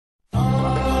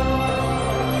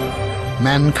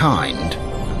Mankind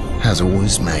has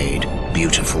always made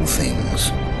beautiful things.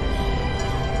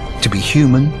 To be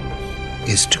human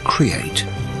is to create.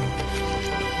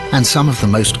 And some of the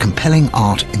most compelling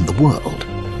art in the world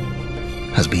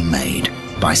has been made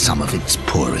by some of its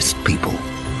poorest people.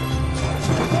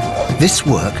 This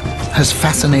work has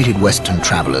fascinated Western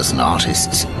travelers and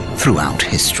artists throughout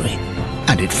history,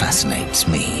 and it fascinates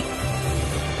me.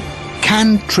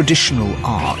 Can traditional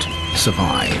art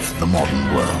survive the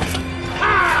modern world?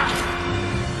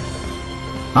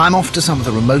 I'm off to some of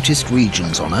the remotest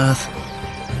regions on Earth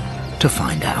to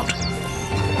find out.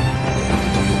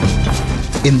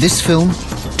 In this film,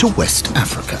 to West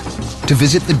Africa, to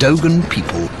visit the Dogon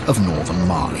people of northern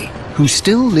Mali, who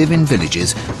still live in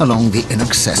villages along the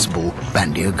inaccessible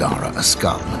Bandiagara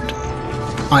escarpment.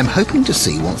 I'm hoping to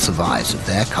see what survives of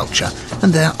their culture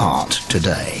and their art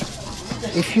today.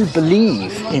 If you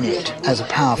believe in it as a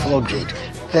powerful object,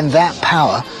 then that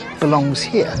power belongs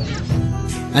here.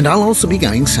 And I'll also be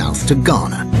going south to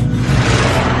Ghana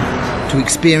to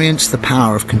experience the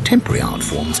power of contemporary art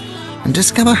forms and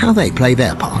discover how they play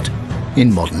their part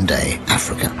in modern-day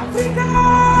Africa.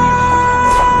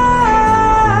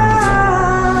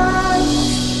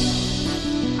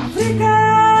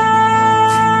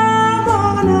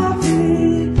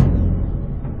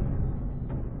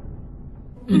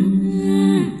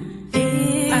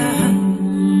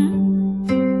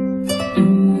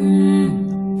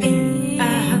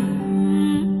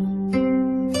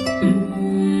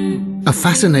 A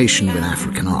fascination with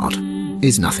African art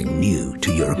is nothing new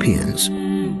to Europeans.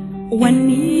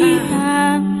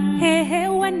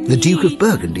 The Duke of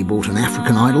Burgundy bought an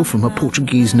African idol from a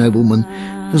Portuguese nobleman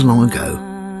as long ago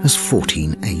as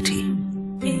 1480.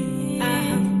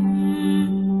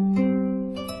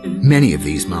 Many of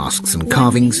these masks and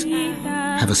carvings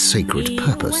have a sacred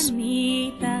purpose.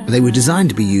 They were designed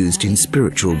to be used in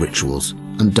spiritual rituals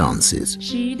and dances.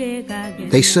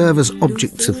 They serve as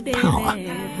objects of power,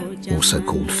 also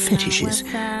called fetishes,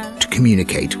 to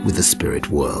communicate with the spirit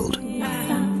world.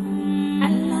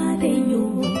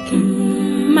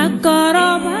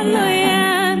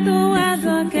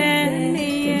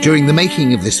 During the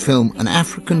making of this film, an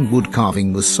African wood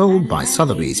carving was sold by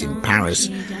Sotheby's in Paris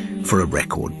for a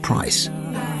record price.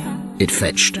 It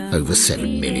fetched over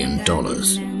 $7 million.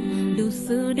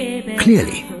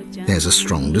 Clearly, there's a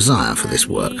strong desire for this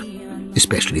work,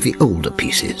 especially the older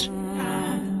pieces.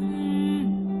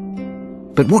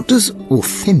 But what does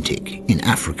authentic in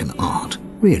African art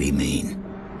really mean?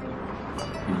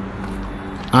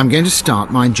 I'm going to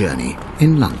start my journey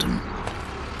in London.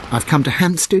 I've come to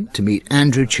Hampstead to meet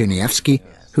Andrew Czerniawski,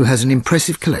 who has an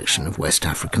impressive collection of West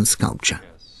African sculpture.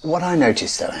 What I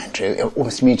noticed, though, Andrew,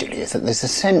 almost immediately, is that there's a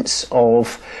sense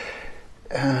of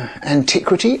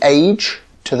antiquity, age,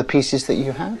 to the pieces that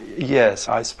you have? Yes,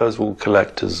 I suppose all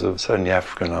collectors of certainly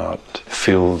African art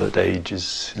feel that age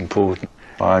is important.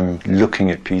 I'm looking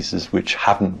at pieces which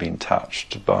haven't been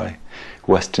touched by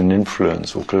Western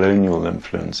influence or colonial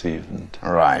influence even.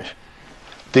 Right.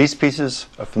 These pieces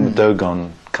are from the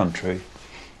Dogon country,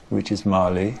 which is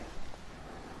Mali.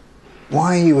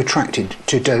 Why are you attracted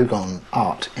to Dogon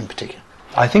art in particular?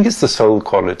 I think it's the soul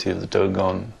quality of the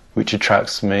Dogon which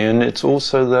attracts me, and it's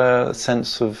also their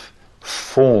sense of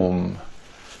form.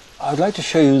 I'd like to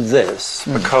show you this,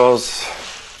 because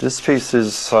this piece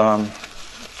is, to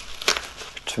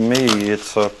me,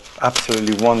 it's an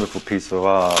absolutely wonderful piece of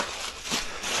art.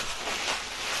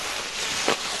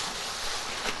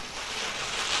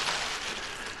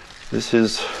 This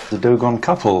is the Dogon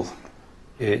couple.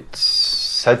 It's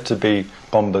said to be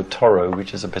Bombo Toro,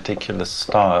 which is a particular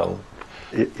style.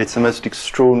 It's the most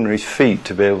extraordinary feat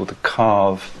to be able to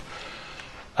carve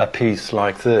a piece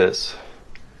like this.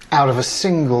 Out of a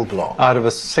single block? Out of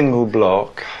a single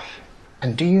block.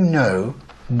 And do you know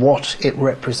what it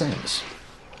represents?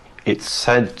 It's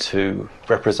said to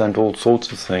represent all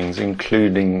sorts of things,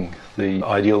 including the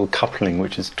ideal coupling,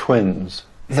 which is twins.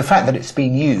 The fact that it's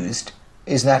been used,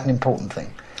 is that an important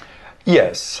thing?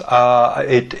 Yes,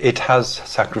 it has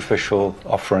sacrificial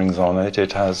offerings on it,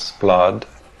 it has blood.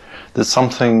 There's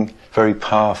something very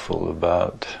powerful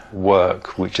about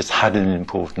work which has had an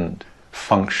important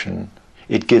function.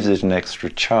 It gives it an extra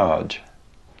charge.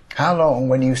 How long,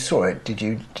 when you saw it, did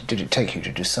it take you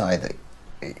to decide that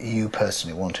you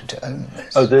personally wanted to own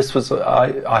this? Oh, this was,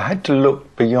 I had to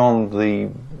look beyond the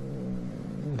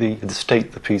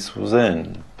state the piece was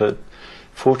in, but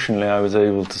fortunately I was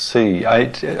able to see,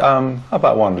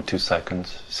 about 1 or 2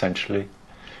 seconds, essentially.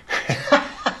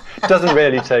 It doesn't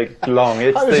really take long.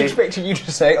 I was expecting you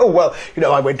to say, oh, well, you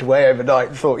know, I went away overnight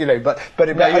and thought, you know, but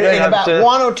in about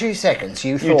 1 or 2 seconds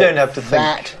you thought you don't have to think,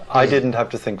 that... I didn't have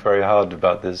to think very hard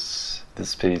about this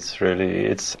this piece, really.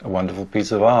 It's a wonderful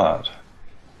piece of art.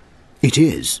 It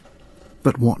is.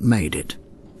 But what made it?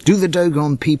 Do the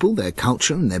Dogon people, their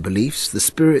culture and their beliefs, the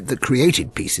spirit that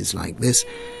created pieces like this,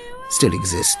 still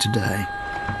exist today?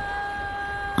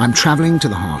 I'm travelling to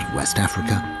the heart of West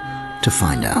Africa to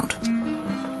find out.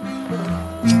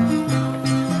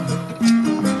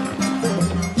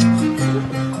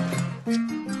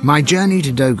 My journey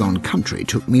to Dogon country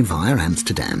took me via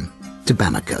Amsterdam to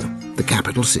Bamako, the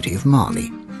capital city of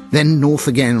Mali, then north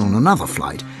again on another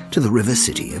flight to the river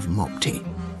city of Mopti.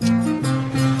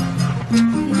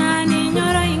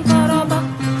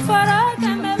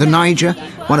 The Niger,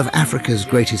 one of Africa's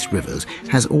greatest rivers,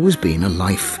 has always been a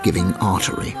life-giving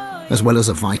artery, as well as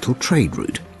a vital trade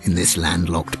route in this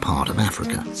landlocked part of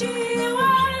Africa.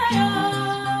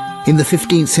 In the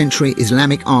 15th century,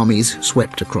 Islamic armies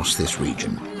swept across this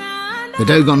region. The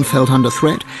Dogon felt under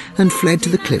threat and fled to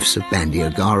the cliffs of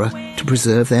Bandiagara to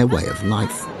preserve their way of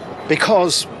life.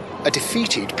 Because a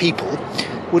defeated people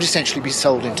would essentially be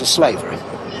sold into slavery.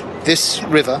 This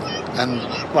river, and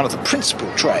one of the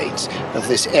principal trades of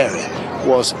this area,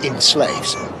 was in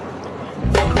slaves.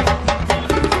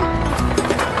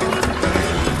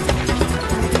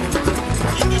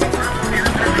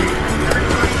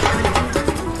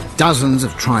 Dozens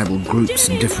of tribal groups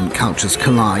and different cultures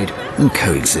collide and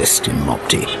coexist in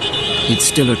Mopti. It's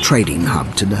still a trading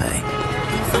hub today.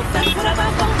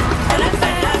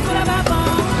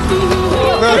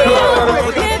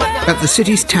 At the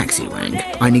city's taxi rank,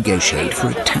 I negotiate for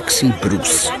a taxi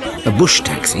brousse, a bush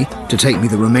taxi to take me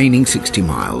the remaining 60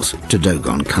 miles to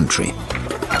Dogon country.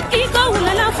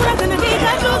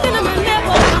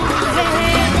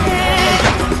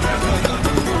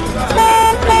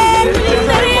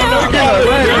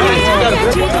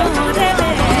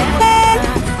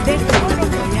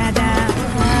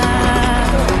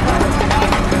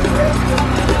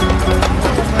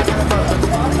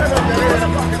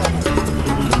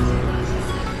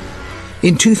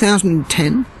 In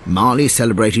 2010, Mali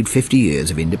celebrated 50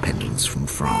 years of independence from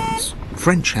France.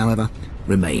 French, however,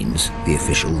 remains the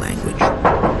official language.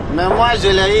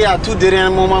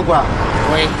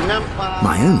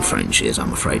 My own French is,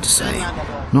 I'm afraid to say,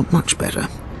 not much better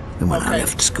than when I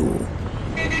left school.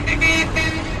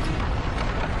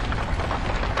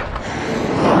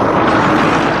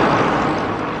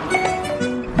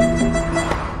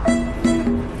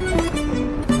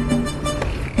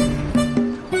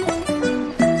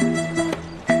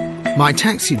 My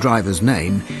taxi driver's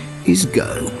name is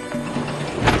Go.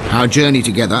 Our journey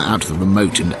together out to the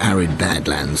remote and arid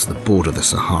Badlands that border the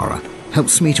Sahara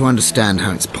helps me to understand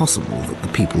how it's possible that the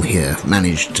people here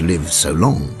managed to live so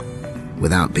long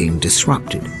without being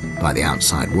disrupted by the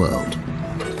outside world.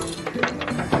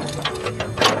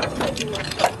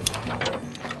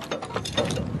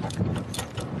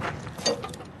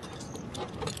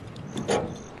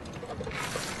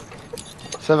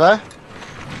 Ça va?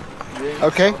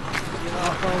 Okay.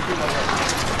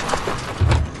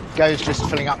 Go's just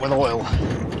filling up with oil.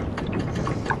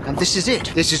 And this is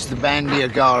it. This is the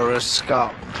Bandiagara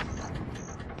Scarp.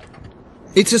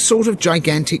 It's a sort of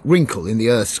gigantic wrinkle in the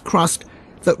Earth's crust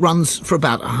that runs for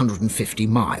about 150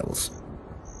 miles.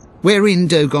 We're in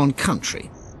Dogon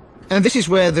country, and this is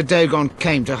where the Dogon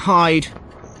came to hide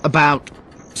about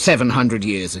 700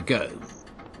 years ago.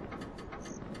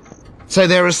 So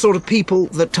they're a sort of people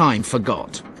that time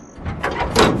forgot.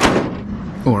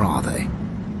 Or are they?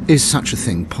 Is such a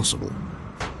thing possible?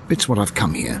 It's what I've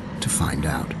come here to find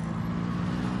out.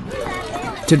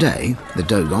 Today, the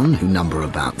Dogon, who number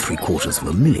about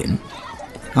 750,000,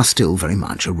 are still very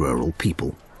much a rural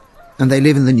people, and they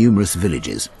live in the numerous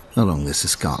villages along this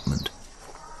escarpment.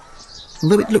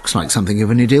 Although it looks like something of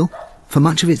an idyll, for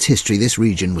much of its history this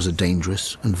region was a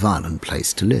dangerous and violent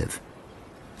place to live.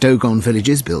 Dogon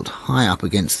villages built high up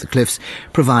against the cliffs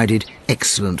provided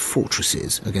excellent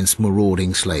fortresses against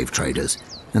marauding slave traders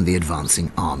and the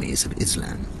advancing armies of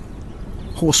Islam.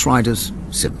 Horse riders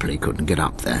simply couldn't get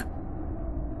up there.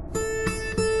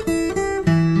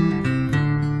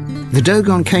 The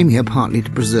Dogon came here partly to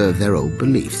preserve their old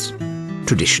beliefs.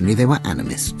 Traditionally they were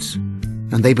animists,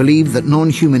 and they believed that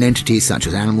non-human entities such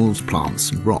as animals,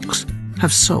 plants and rocks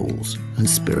have souls and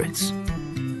spirits.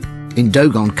 In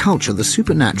Dogon culture, the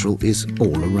supernatural is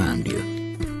all around you.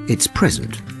 It's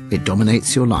present, it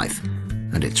dominates your life,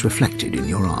 and it's reflected in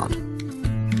your art.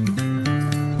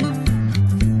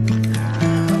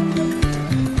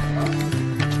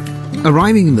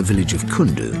 Arriving in the village of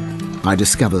Kundu, I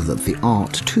discover that the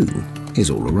art, too,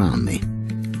 is all around me.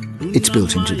 It's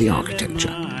built into the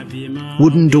architecture.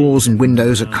 Wooden doors and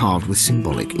windows are carved with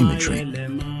symbolic imagery.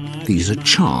 These are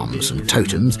charms and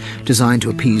totems designed to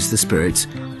appease the spirits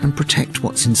and protect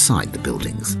what's inside the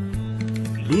buildings.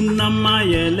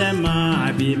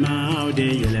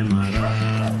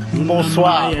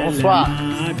 Bonsoir, bonsoir.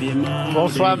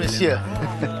 Bonsoir, monsieur.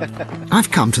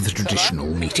 I've come to the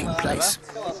traditional meeting place,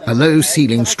 a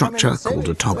low-ceiling structure called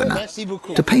a togona,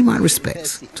 to pay my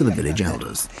respects to the village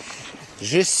elders.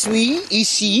 Je suis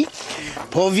ici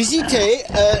pour visiter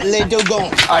les Dogons.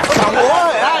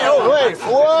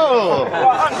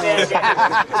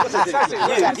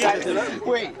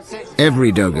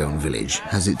 Every Dogon village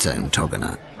has its own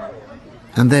togona,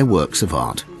 and they're works of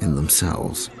art in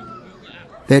themselves.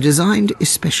 They're designed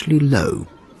especially low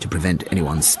to prevent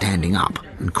anyone standing up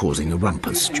and causing a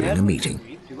rumpus during a meeting.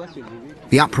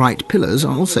 The upright pillars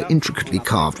are also intricately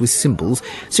carved with symbols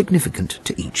significant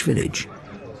to each village.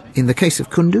 In the case of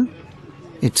Kundu,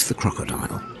 it's the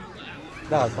crocodile.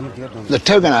 The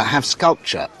togona have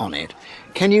sculpture on it.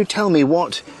 Can you tell me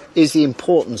what is the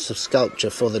importance of sculpture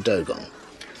for the Dogon?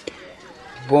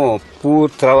 Bon, pour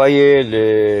travailler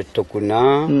le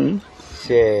togona,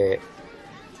 c'est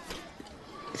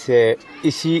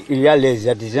ici il y a les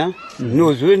artisans.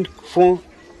 Nos jeunes font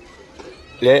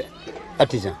les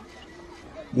artisans.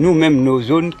 Nous-mêmes,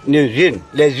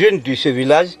 les jeunes de ce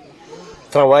village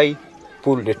travaillent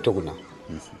pour le togona.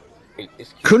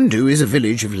 Kundu is a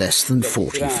village of less than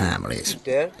 40 families,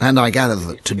 and I gather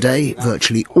that today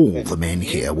virtually all the men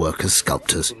here work as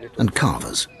sculptors and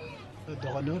carvers.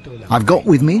 I've got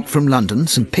with me from London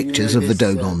some pictures of the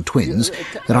Dogon twins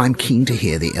that I'm keen to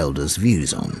hear the elders'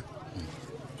 views on.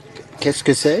 Qu'est-ce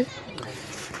que c'est?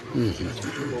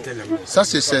 Ça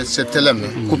c'est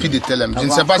Telem, copie de Telem. Je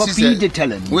ne sais pas si c'est... Copie de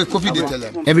Telem. Oui, copie de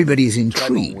Telem. Everybody is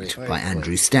intrigued by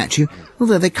Andrew's statue,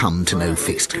 although they come to no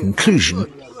fixed conclusion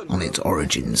on its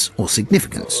origins or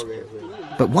significance.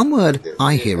 But one word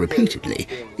I hear repeatedly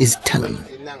is Telem,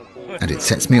 and it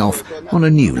sets me off on a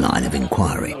new line of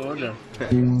inquiry.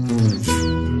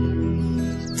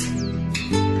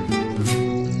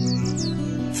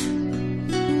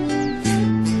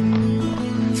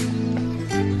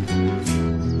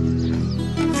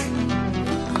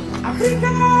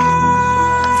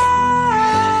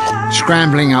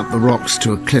 Scrambling up the rocks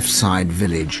to a cliffside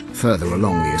village further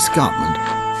along the escarpment,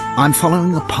 I'm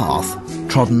following a path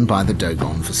trodden by the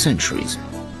Dogon for centuries,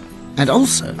 and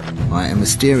also by a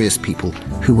mysterious people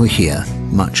who were here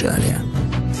much earlier.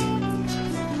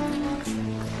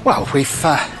 Well,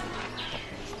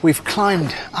 we've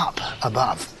climbed up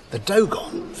above the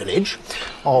Dogon village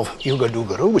of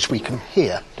Yugaduguru, which we can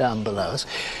hear down below us,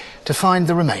 to find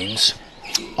the remains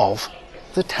of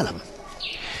the Telem.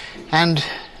 And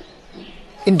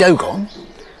in Dogon,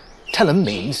 Telem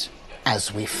means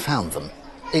as we found them.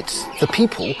 It's the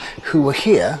people who were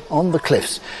here on the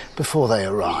cliffs before they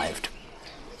arrived.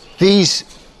 These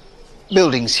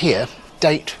buildings here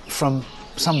date from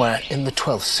somewhere in the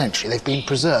 12th century. They've been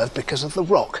preserved because of the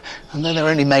rock, and though they're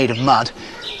only made of mud,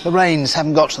 the rains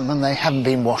haven't got to them and they haven't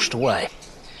been washed away.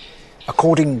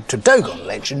 According to Dogon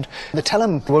legend, the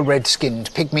Telem were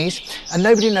red-skinned pygmies, and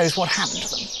nobody knows what happened to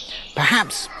them.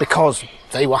 Perhaps because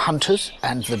they were hunters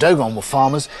and the Dogon were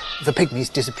farmers, the pygmies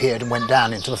disappeared and went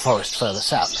down into the forest further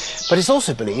south. But it's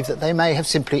also believed that they may have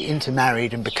simply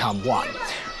intermarried and become one.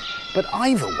 But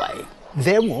either way,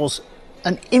 there was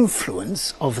an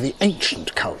influence of the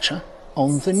ancient culture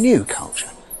on the new culture.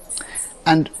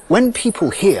 And when people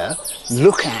here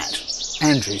look at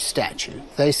Andrew's statue,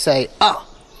 they say, ah,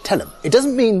 Telem. It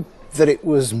doesn't mean that it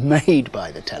was made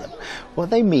by the Telem. What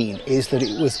they mean is that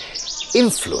it was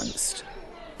influenced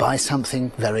by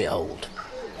something very old.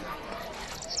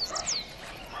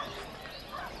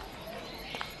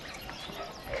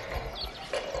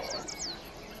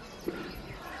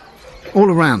 All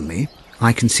around me,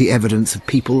 I can see evidence of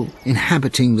people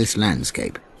inhabiting this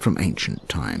landscape from ancient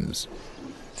times.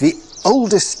 The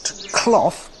oldest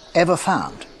cloth ever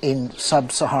found in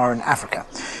sub-Saharan Africa.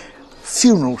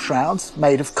 Funeral shrouds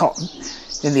made of cotton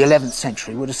in the 11th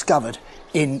century were discovered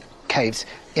in caves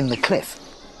in the cliff.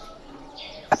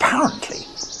 Apparently,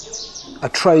 a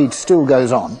trade still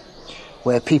goes on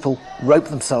where people rope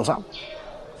themselves up,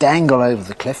 dangle over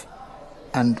the cliff,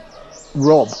 and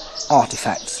rob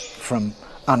artifacts from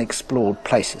unexplored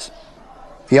places.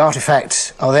 The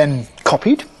artifacts are then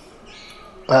copied.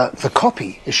 The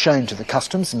copy is shown to the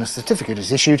customs and a certificate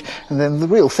is issued, and then the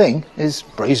real thing is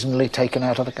brazenly taken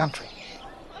out of the country.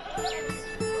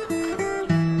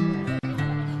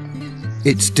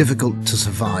 It's difficult to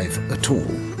survive at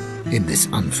all in this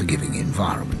unforgiving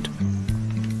environment.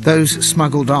 Those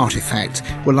smuggled artifacts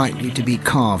were likely to be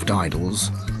carved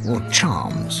idols or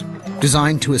charms,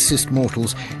 designed to assist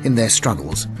mortals in their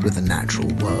struggles with the natural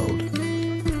world.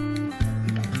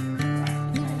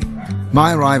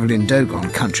 My arrival in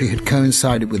Dogon country had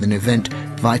coincided with an event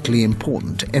vitally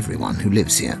important to everyone who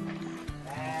lives here: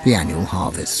 the annual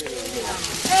harvest.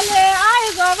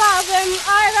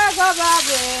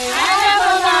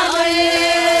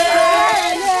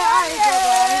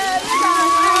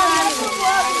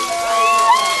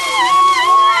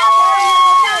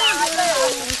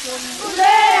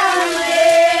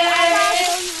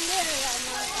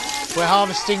 We're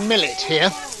harvesting millet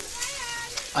here,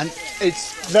 and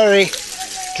it's very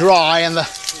dry and the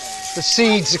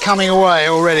seeds are coming away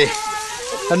already.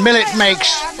 And millet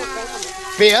makes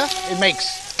beer, it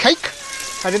makes cake,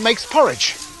 and it makes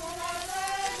porridge.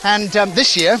 And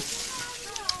this year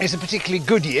is a particularly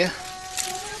good year.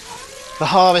 The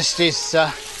harvest is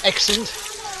excellent.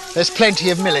 There's plenty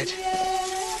of millet.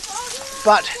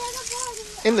 But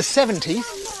in the 70s,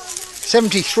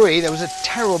 73, there was a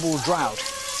terrible drought.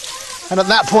 And at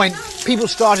that point, people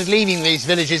started leaving these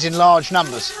villages in large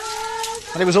numbers.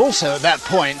 And it was also at that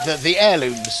point that the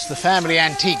heirlooms, the family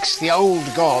antiques, the old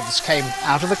gods came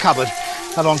out of the cupboard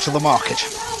and onto the market.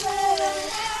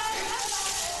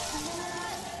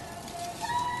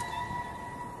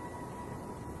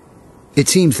 It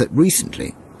seems that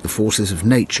recently the forces of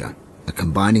nature are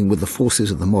combining with the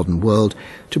forces of the modern world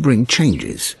to bring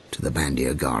changes to the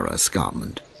Bandiagara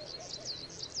escarpment.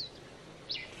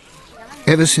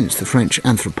 Ever since the French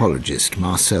anthropologist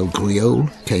Marcel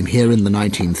Griaule came here in the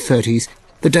 1930s,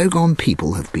 the Dogon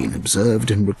people have been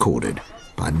observed and recorded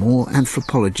by more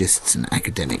anthropologists and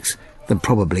academics than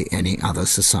probably any other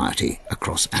society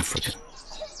across Africa.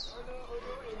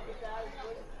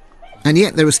 And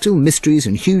yet there are still mysteries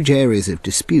and huge areas of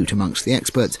dispute amongst the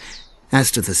experts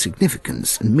as to the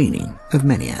significance and meaning of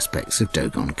many aspects of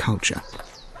Dogon culture.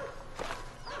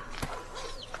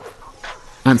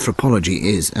 Anthropology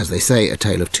is, as they say, a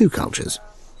tale of two cultures,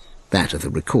 that of the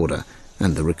recorder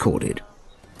and the recorded,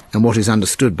 and what is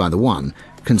understood by the one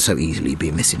can so easily be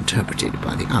misinterpreted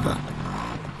by the other.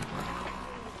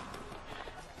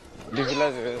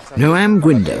 Noam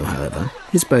Gwindo, however,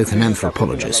 is both an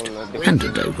anthropologist and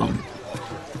a Dogon.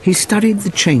 He studied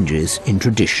the changes in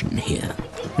tradition here,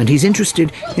 and he's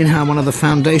interested in how one of the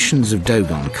foundations of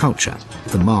Dogon culture,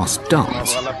 the masked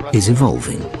dance, is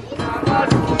evolving.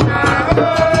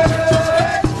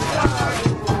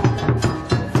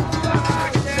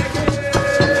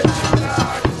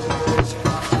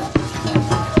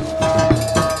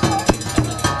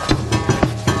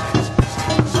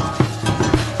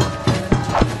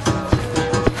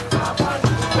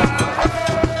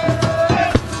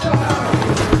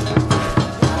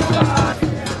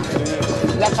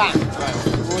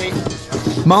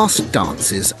 Masked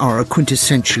dances are a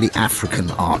quintessentially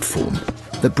African art form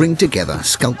that bring together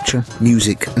sculpture,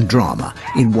 music and drama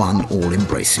in one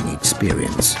all-embracing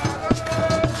experience.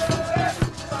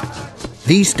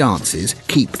 These dances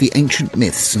keep the ancient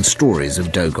myths and stories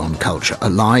of Dogon culture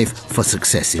alive for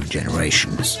successive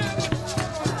generations.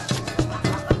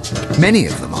 Many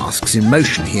of the masks in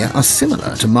motion here are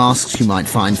similar to masks you might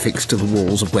find fixed to the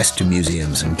walls of Western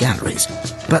museums and galleries.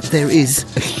 But there is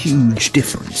a huge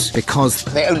difference because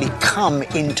they only come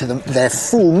into their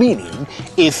full meaning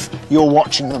if you're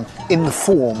watching them in the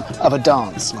form of a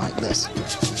dance like this.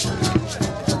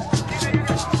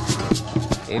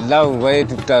 Et là, vous voyez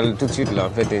tout de suite là, en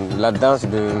fait, la danse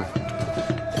de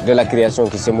la création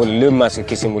qui symbolise le masque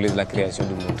qui symbolise la création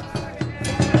du monde.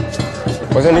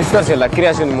 Parce que l'histoire, c'est la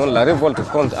création du monde, la révolte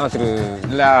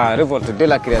de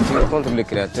la créature contre le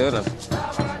créateur.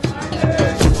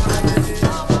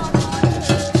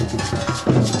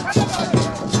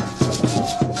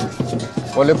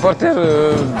 Bon, le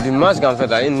porteur du masque, en fait,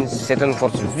 a une certaine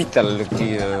force vitale,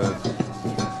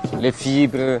 les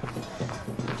fibres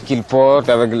qu'il porte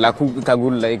avec la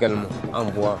cagoule là également, en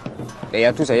bois. Et il y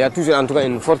a tout ça, il y a toujours en tout cas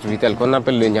une force vitale qu'on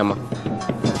appelle le nyama.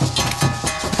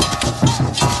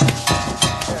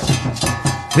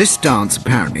 This dance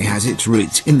apparently has its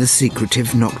roots in the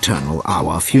secretive nocturnal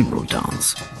Awa funeral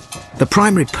dance. The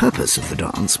primary purpose of the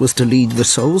dance was to lead the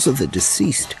souls of the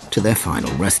deceased to their final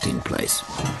resting place.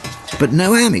 But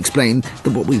Noam explained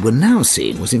that what we were now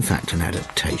seeing was in fact an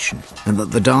adaptation, and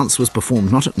that the dance was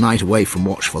performed not at night away from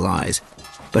watchful eyes,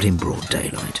 but in broad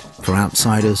daylight, for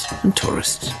outsiders and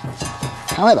tourists.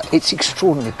 However, it's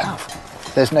extraordinarily powerful.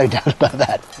 There's no doubt about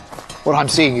that. What I'm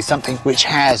seeing is something which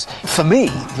has, for me,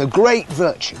 the great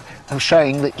virtue of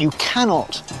showing that you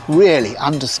cannot really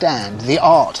understand the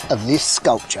art of this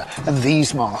sculpture and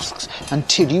these masks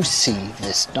until you see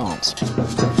this dance.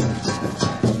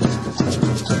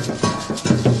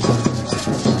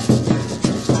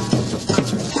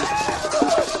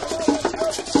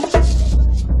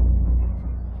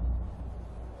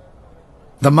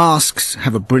 The masks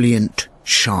have a brilliant,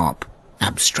 sharp,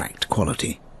 abstract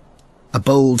quality. A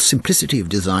bold simplicity of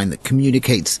design that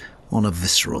communicates on a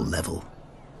visceral level.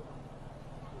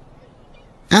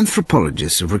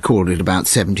 Anthropologists have recorded about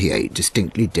 78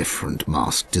 distinctly different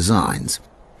mask designs,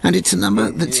 and it's a number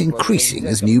that's increasing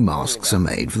as new masks are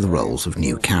made for the roles of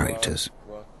new characters.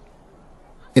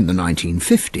 In the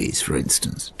 1950s, for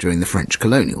instance, during the French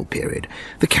colonial period,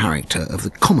 the character of the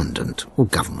commandant or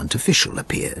government official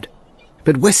appeared.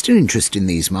 But Western interest in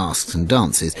these masks and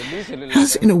dances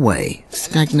has, in a way,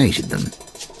 stagnated them.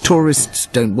 Tourists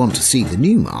don't want to see the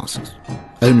new masks,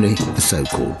 only the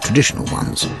so-called traditional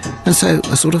ones, and so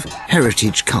a sort of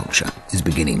heritage culture is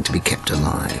beginning to be kept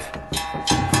alive.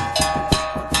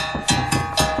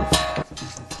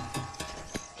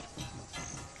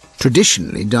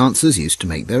 Traditionally, dancers used to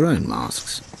make their own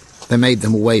masks. They made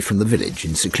them away from the village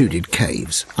in secluded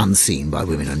caves, unseen by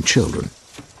women and children.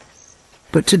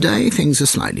 But today things are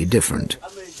slightly different,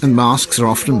 and masks are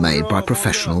often made by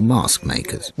professional mask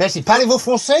makers. Merci. Parlez-vous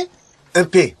français? Un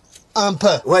peu. Un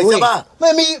peu. Ouais, oui. ça va.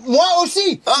 Mais moi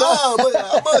aussi. Ah,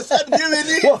 ça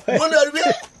devient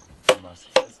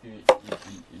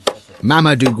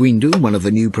Mamadou Guindou, one of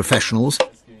the new professionals,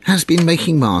 has been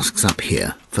making masks up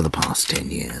here for the past 10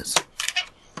 years.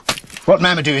 What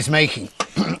Mamadou is making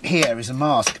here is a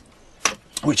mask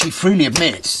which he freely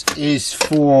admits is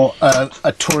for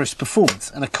a tourist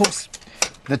performance. And of course,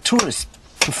 the tourist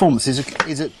performance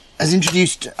has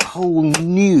introduced a whole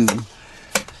new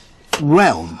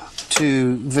realm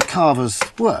to the carver's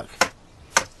work.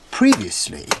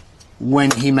 Previously,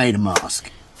 when he made a mask,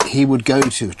 he would go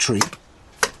to a tree,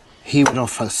 he would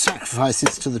offer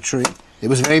sacrifices to the tree. It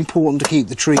was very important to keep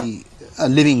the tree a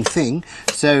living thing,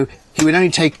 so he would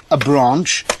only take a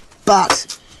branch,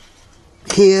 but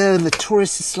here the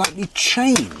tourist is slightly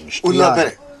changed. Pour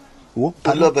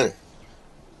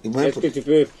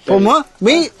moi?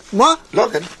 Me? Moi?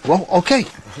 Logan. Well, okay.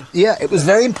 Yeah, it was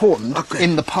very important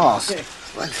in the past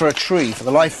for a tree, for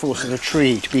the life force of a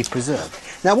tree to be preserved.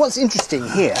 Now, what's interesting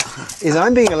here is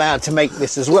I'm being allowed to make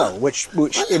this as well, which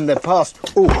in the past...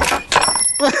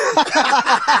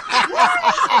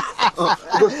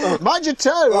 Mind your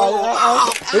toe.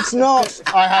 It's not,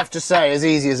 I have to say, as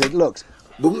easy as it looks.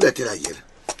 On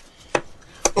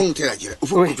il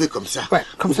faut couper comme ça. Ouais,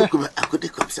 comme ça. À côté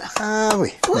comme ça. Ah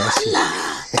oui.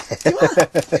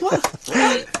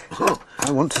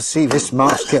 I want to see this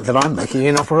mask kit that I'm making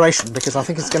in operation because I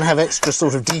think it's going to have extra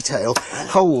sort of detail,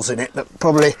 holes in it that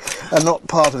probably are not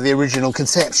part of the original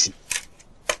conception.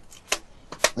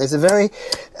 There's a very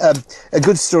a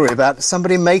good story about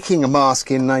somebody making a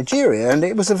mask in Nigeria, and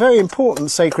it was a very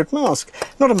important sacred mask.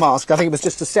 Not a mask, I think it was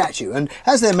just a statue. And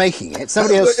as they're making it,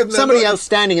 somebody else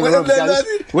standing in the room goes,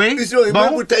 "Oui,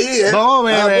 bon,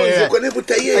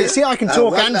 see, I can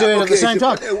talk and do it at the same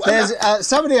time." There's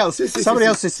somebody else is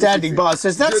standing by and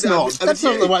says, "That's not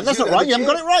the way. That's not right. You haven't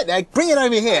got it right there. Bring it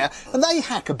over here." And they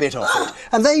hack a bit off it,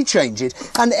 and they change it,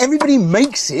 and everybody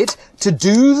makes it to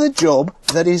do the job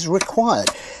that is required.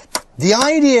 The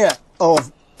idea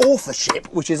of authorship,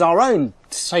 which is our own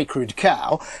sacred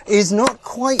cow, is not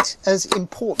quite as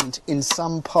important in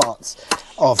some parts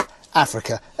of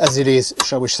Africa as it is,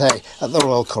 shall we say, at the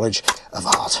Royal College of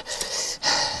Art.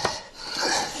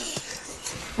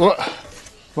 What?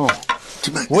 Oh.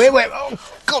 Wait, oh,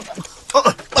 God.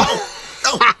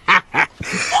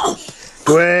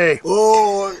 Wait.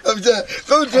 Oh, comme ça,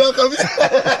 comme ça.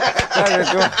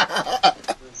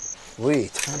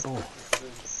 Oui, très bon.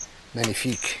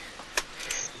 Magnifique.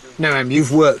 Now,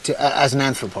 you've worked as an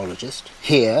anthropologist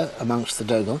here amongst the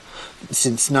Dogon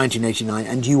since 1989,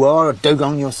 and you are a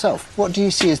Dogon yourself. What do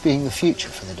you see as being the future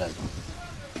for the Dogon?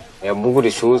 Il y a beaucoup de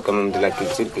choses quand même de la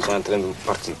culture qui sont en train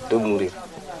de mourir.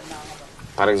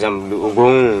 Par exemple, le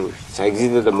Ogon, ça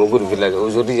existe dans beaucoup de villages.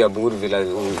 Aujourd'hui, il y a beaucoup de villages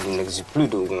où il n'existe plus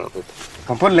d'Ogon en fait.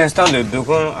 Pour l'instant, le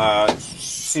Dogon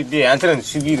est en train de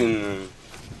subir une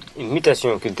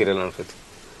mutation culturelle en fait.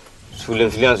 Sous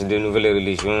l'influence des nouvelles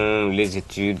religions, les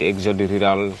études, l'exode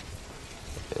rural,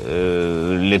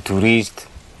 les touristes,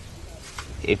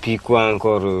 et puis quoi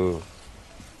encore,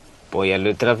 bon, il y a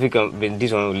le trafic,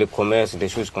 disons, le commerce, des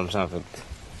choses comme ça en fait.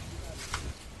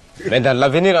 Mais dans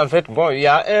l'avenir en fait, bon, il y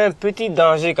a un petit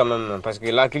danger quand même, parce que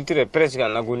la culture est presque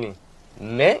en agonie.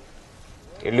 Mais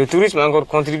le tourisme a encore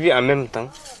contribué en même temps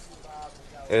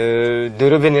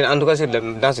de revenir, en tout cas, sur la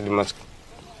danse du masque.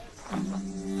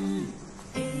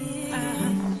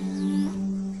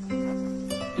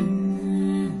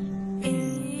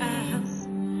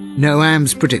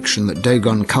 Noam's prediction that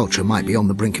Dogon culture might be on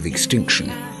the brink of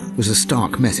extinction was a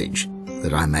stark message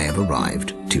that I may have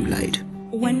arrived too late.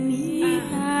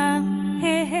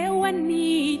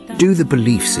 Do the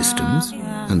belief systems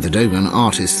and the Dogon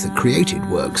artists that created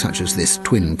work such as this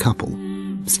twin couple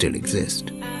still exist?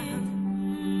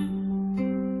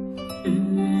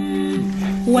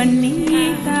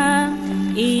 Juanita,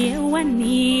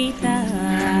 Juanita,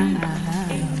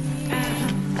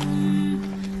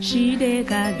 she de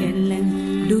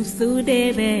gagelen, do su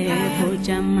de be,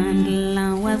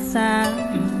 hojamandla wasa.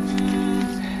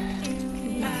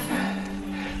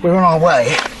 We're on our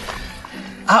way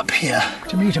up here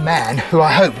to meet a man who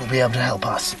I hope will be able to help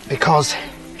us, because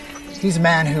he's a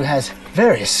man who has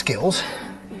various skills.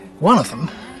 One of them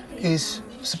is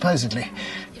supposedly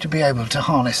to be able to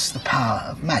harness the power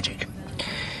of magic.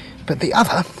 But the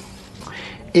other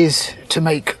is to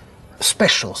make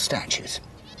special statues.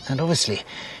 And obviously,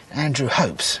 Andrew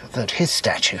hopes that his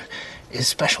statue is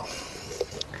special.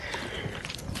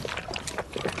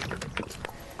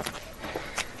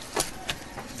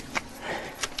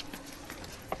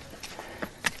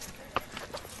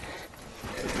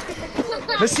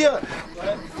 Monsieur,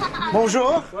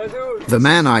 bonjour. The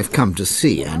man I've come to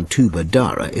see, Antuba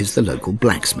Dara, is the local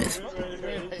blacksmith.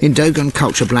 In Dogon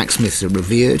culture, blacksmiths are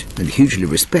revered and hugely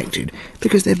respected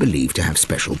because they're believed to have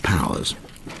special powers.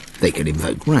 They can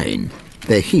invoke rain,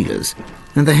 they're healers,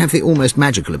 and they have the almost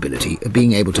magical ability of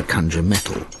being able to conjure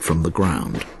metal from the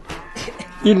ground.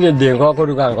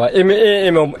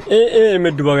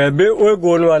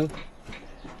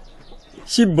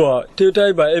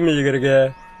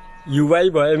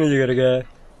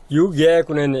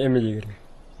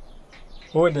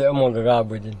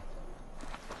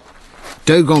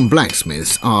 Dogon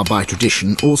blacksmiths are by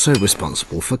tradition also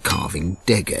responsible for carving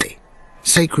dege,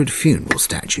 sacred funeral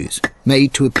statues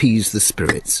made to appease the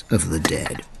spirits of the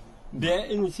dead.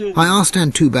 I asked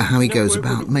Antuba how he goes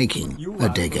about making a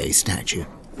dege statue.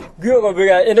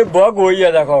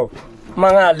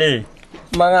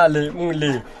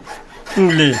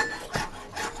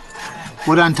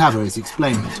 What Antuba is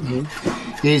explaining to me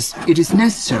is it is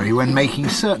necessary when making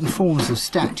certain forms of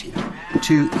statue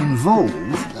to involve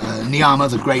Nyama,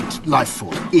 the great life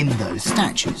force, in those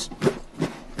statues.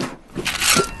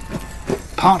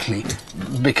 Partly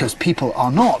because people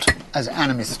are not as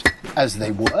animist as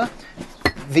they were,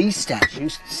 these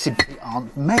statues simply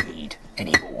aren't made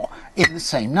anymore in the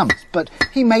same numbers. But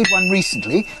he made one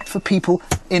recently for people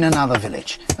in another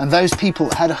village, and those people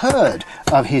had heard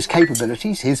of his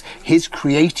capabilities, his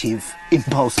creative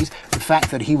impulses, the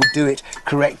fact that he would do it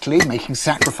correctly, making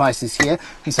sacrifices here,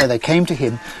 and so they came to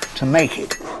him to make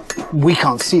it. We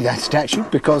can't see that statue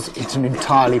because it's an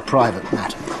entirely private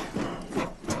matter.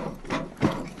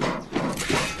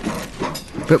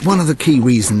 But one of the key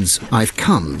reasons I've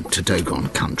come to Dogon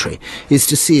country is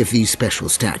to see if these special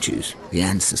statues, the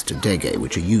ancestor dege,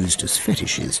 which are used as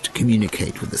fetishes to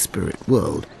communicate with the spirit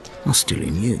world, are still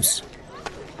in use.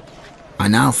 I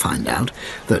now find out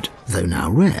that, though now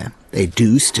rare, they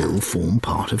do still form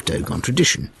part of Dogon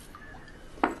tradition.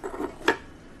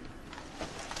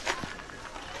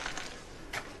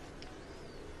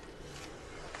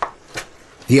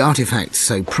 The artifacts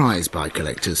so prized by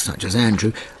collectors such as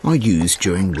Andrew are used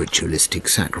during ritualistic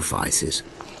sacrifices,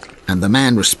 and the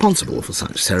man responsible for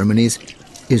such ceremonies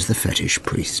is the fetish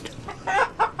priest.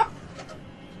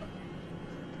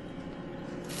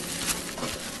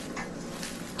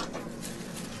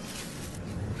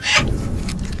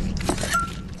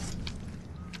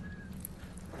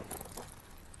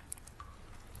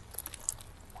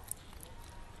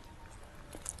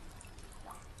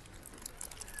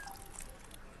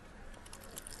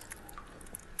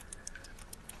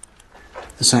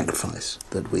 The sacrifice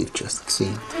that we've just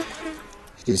seen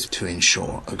is to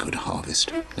ensure a good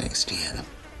harvest next year.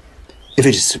 If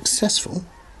it is successful,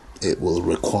 it will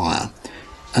require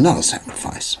another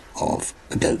sacrifice of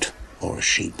a goat or a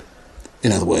sheep.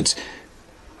 In other words,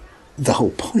 the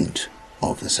whole point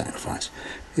of the sacrifice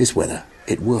is whether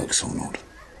it works or not.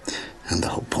 And the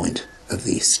whole point of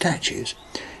these statues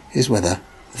is whether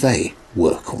they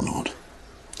work or not.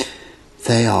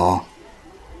 They are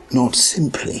not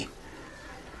simply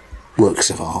works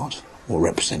of art or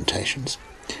representations.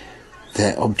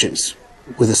 They're objects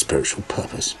with a spiritual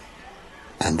purpose,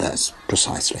 and that's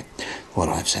precisely what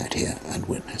I've sat here and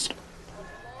witnessed.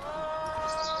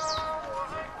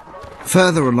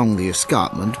 Further along the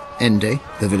escarpment, Ende,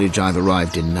 the village I've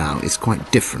arrived in now, is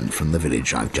quite different from the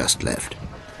village I've just left.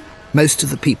 Most of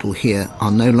the people here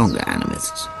are no longer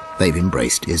animists. They've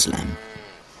embraced Islam.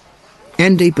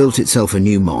 Ende built itself a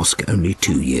new mosque only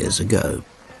 2 years ago.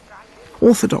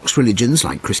 Orthodox religions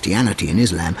like Christianity and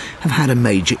Islam have had a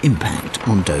major impact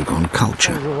on Dogon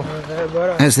culture.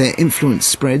 As their influence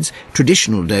spreads,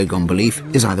 traditional Dogon belief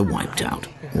is either wiped out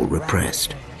or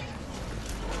repressed.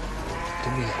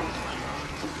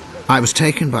 I was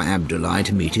taken by Abdoulaye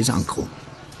to meet his uncle.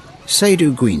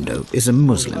 Seydou Guindo is a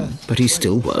Muslim, but he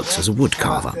still works as a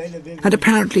woodcarver, and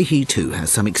apparently he too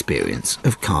has some experience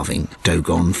of carving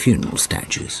Dogon funeral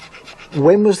statues.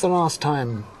 When was the last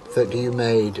time that you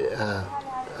made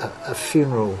a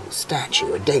funeral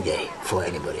statue, a dégué, for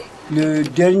anybody? Le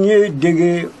dernier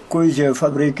dégué que j'ai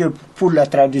fabriqué pour la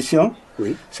tradition,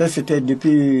 oui. Ça c'était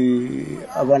depuis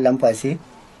avant l'an passé.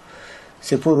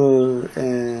 C'est pour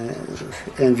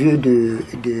un vieux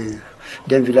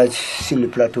d'un village sur le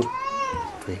plateau.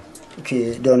 Oui.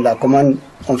 Qui donne la commande.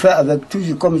 On fait avec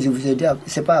toujours, comme je vous ai dit,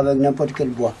 c'est pas avec n'importe quel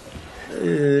bois.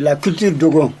 La culture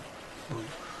Dogon,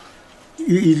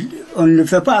 on ne le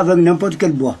fait pas avec n'importe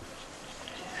quel bois.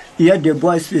 Il y a des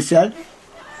bois spéciaux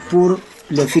pour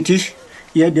les fétiches,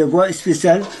 il y a des bois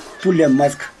spéciaux pour les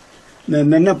masques. Mais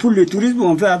maintenant, pour le tourisme,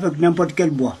 on fait avec n'importe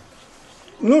quel bois.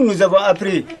 Nous avons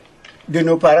appris de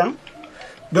nos parents,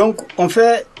 donc on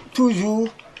fait toujours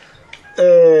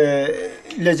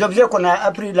les objets qu'on a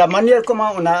appris, la manière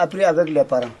comment on a appris avec les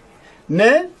parents.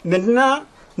 Mais maintenant,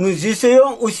 nous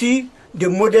essayons aussi de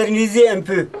moderniser un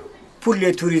peu pour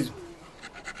le tourisme.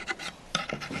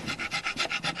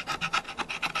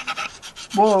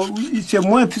 Bon, c'est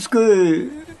moins puisque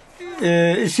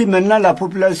ici maintenant la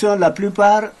population, la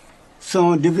plupart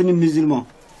sont devenus musulmans.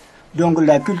 Donc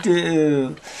la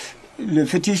culture, le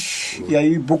fétiche, il y a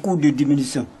eu beaucoup de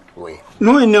diminution. Oui.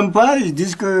 Nous, ils n'aiment pas, ils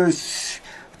disent que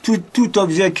tout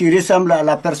objet qui ressemble à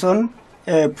la personne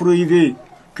est prohibé,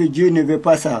 que Dieu ne veut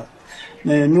pas ça.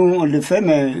 Mais nous, on le fait,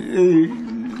 mais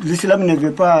l'islam ne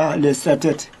veut pas les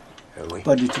statuettes. Oui.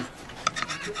 Pas du tout.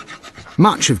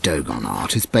 Much of Dogon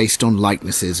art is based on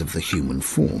likenesses of the human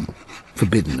form,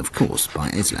 forbidden, of course, by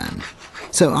Islam.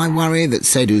 So I worry that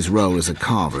Seydou's role as a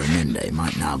carver in Nende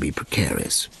might now be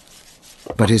precarious.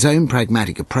 But his own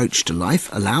pragmatic approach to life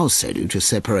allows Seydou to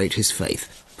separate his faith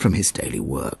from his daily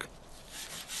work.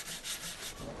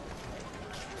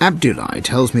 Abdoulaye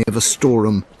tells me of a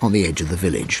storeroom on the edge of the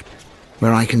village,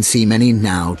 where I can see many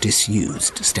now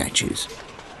disused statues.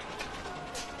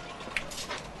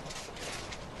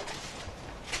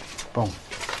 Bon.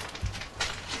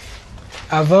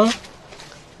 Avant,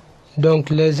 donc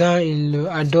les gens ils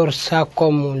adorent ça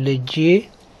comme le dieu.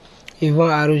 Ils vont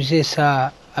arroser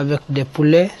ça avec des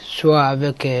poulets, soit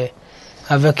avec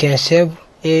un sèvre.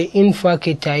 Et une fois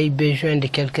que tu as eu besoin de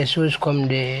quelque chose comme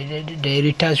des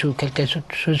héritages ou quelque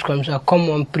chose comme ça, comme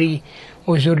on prie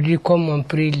aujourd'hui, comme on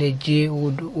prie les dieux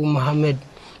ou Mohamed.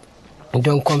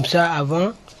 Donc comme ça,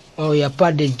 avant, il n'y a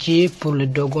pas de dieu pour le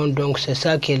Dogon, donc c'est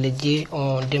ça que les dieux,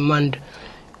 on demande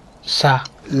ça.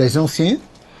 Les anciens?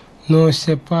 Non,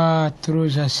 c'est pas trop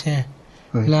ancien.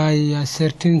 Oui. Là, il y a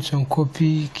certaines sont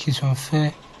copies qui sont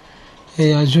faites,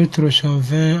 et les autres sont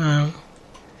 20 ans,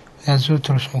 les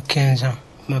autres sont 15 ans,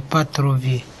 mais pas trop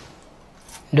vieux.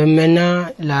 Donc maintenant,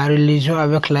 la religion,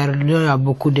 avec la religion, il y a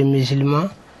beaucoup de musulmans,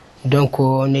 donc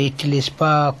on n'utilise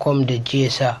pas comme des dieux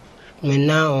ça.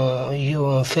 Maintenant,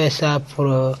 on fait ça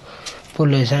pour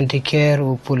les antiquaires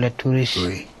ou pour les touristes,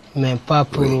 oui. Mais pas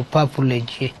pour les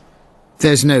dieux.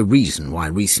 There's no reason why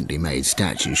recently made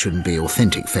statues shouldn't be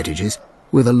authentic fetishes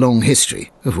with a long history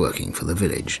of working for the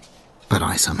village. But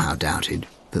I somehow doubted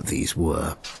that these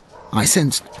were. I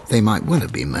sensed they might well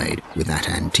have been made with that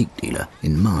antique dealer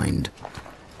in mind.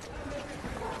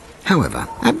 However,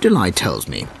 Abdoulaye tells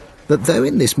me that though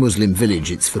in this Muslim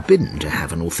village it's forbidden to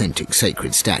have an authentic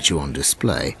sacred statue on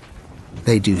display,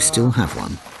 they do still have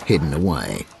one hidden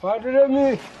away.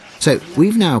 So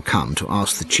we've now come to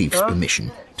ask the chief's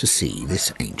permission to see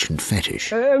this ancient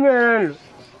fetish.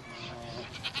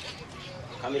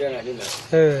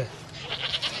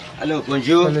 Alors,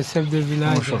 bonjour. Le chef de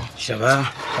village. Bonjour. Ça va?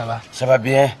 Ça va. Ça va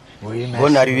bien? Oui, merci.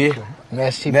 Bonne arrivée.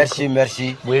 Merci. Merci,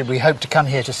 merci. We hope to come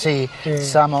here to see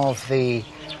some of the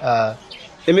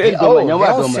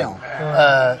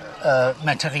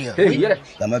matériaux.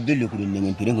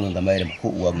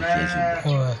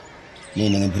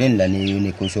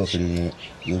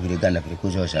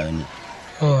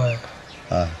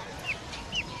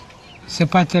 C'est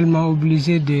pas tellement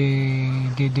obligé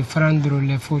de prendre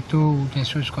les photos ou des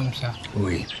choses comme ça.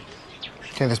 Oui.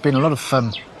 Okay, there's been a lot of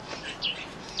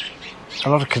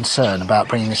concern about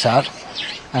bringing this out,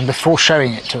 and before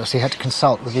showing it to us, he had to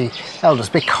consult with the elders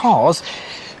because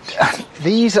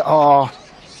these are,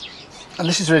 and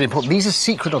this is really important, these are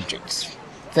secret objects.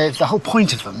 The whole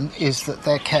point of them is that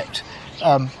they're kept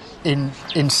in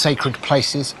sacred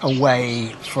places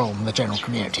away from the general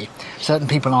community. Certain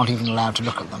people aren't even allowed to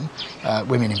look at them,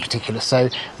 women in particular. So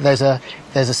there's a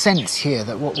sense here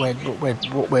that what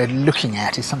we're looking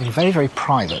at is something very, very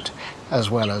private,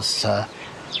 as well as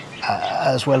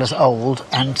old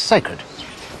and sacred.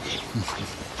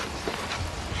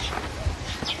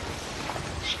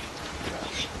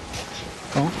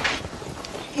 Oh,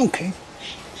 okay.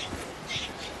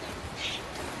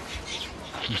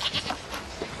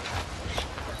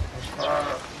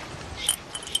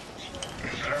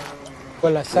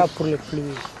 Voilà, ça pour les pluies.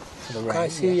 Quand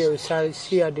s'il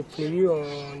y a des pluies,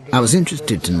 I was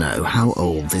interested to know how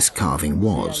old this carving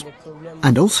was,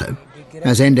 and also,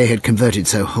 as Ende had converted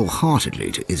so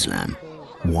wholeheartedly to Islam,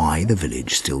 why the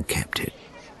village still kept it.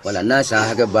 Voilà, nasa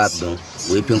haga bab don,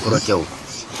 we pinkoro tew,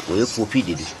 we kopi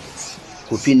didi,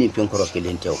 kopi ni pinkoro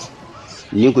kelen tew.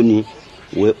 Niko ni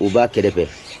we uba kerepe,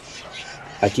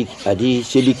 adi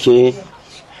selike,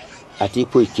 ati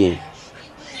koike,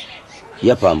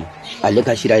 yapam,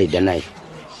 aleka shirai danai,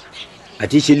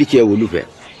 ati selike wulupe.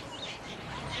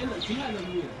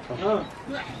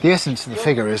 The essence of the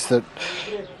figure is that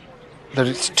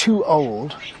it's too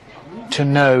old to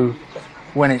know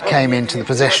when it came into the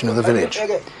possession of the village.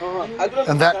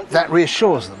 And that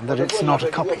reassures them that it's not a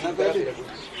copy.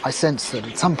 I sense that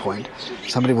at some point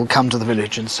somebody will come to the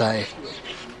village and say,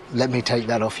 let me take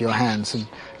that off your hands, and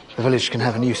the village can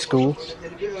have a new school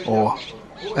or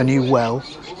a new well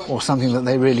or something that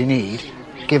they really need,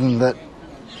 given that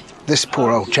this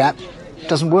poor old chap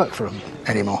doesn't work for them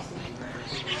anymore.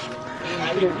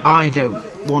 I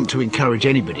don't want to encourage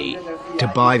anybody to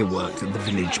buy the work that the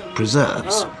village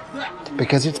preserves,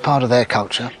 because it's part of their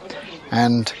culture,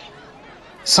 and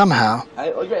somehow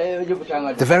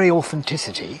the very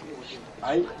authenticity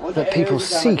that people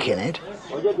seek in it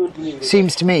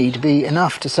seems to me to be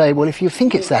enough to say, well, if you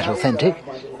think it's that authentic,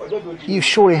 you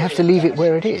surely have to leave it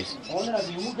where it is.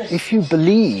 If you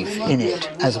believe in it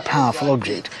as a powerful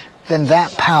object, then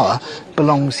that power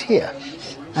belongs here.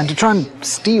 And to try and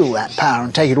steal that power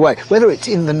and take it away, whether it's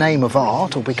in the name of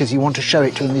art or because you want to show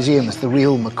it to a museum as the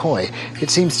real McCoy, it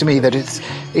seems to me that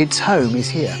its home is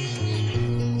here.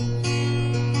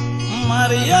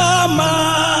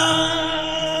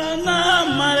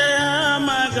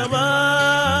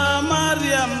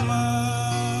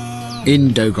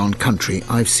 In Dogon country,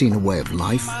 I've seen a way of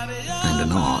life and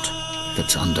an art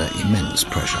that's under immense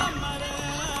pressure.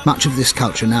 Much of this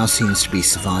culture now seems to be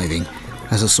surviving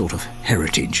as a sort of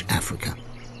heritage Africa,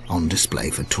 on display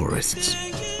for tourists.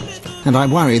 And I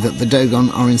worry that the Dogon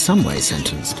are in some way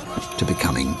sentenced to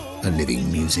becoming a living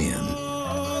museum.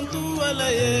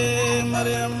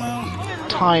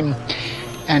 Time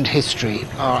and history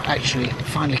are actually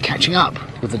finally catching up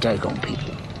with the Dogon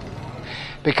people.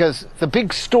 Because the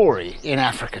big story in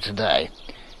Africa today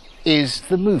is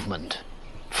the movement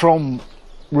from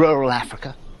rural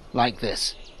Africa, like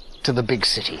this, to the big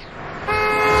city.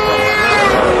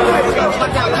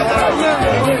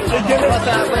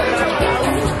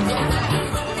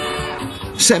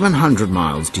 700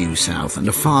 miles due south and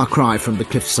a far cry from the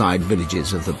cliffside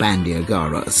villages of the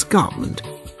Bandiagara escarpment,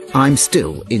 I'm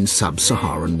still in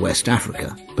sub-Saharan West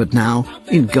Africa, but now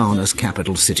in Ghana's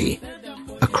capital city,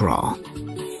 Accra.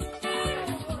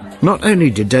 Not only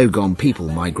do Dogon people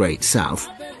migrate south,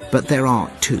 but their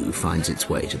art too finds its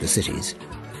way to the cities.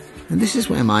 And this is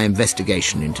where my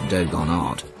investigation into Dogon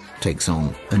art takes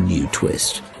on a new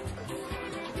twist.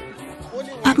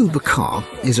 Abu Bakar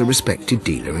is a respected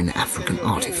dealer in African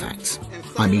artifacts.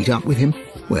 I meet up with him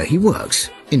where he works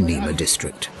in Nima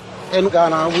district. In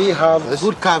Ghana, we have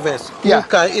good carvers who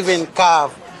can even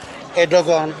carve a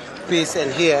Dogon piece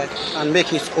in here and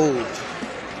make it old.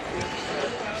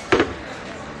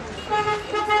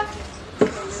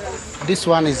 This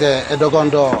one is a Dogon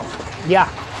door. Yeah.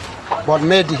 But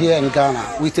made here in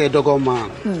Ghana with a Dogon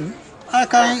man. I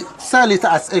can sell it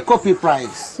as a copy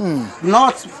price,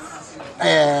 not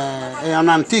an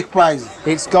antique price.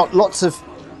 It's got lots of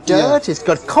dirt, it's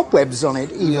got cobwebs on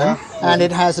it even, and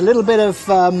it has a little bit of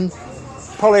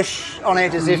polish on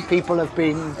it as if people have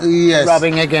been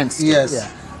rubbing against it. Yes.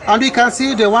 And you can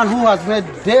see the one who has made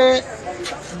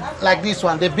like this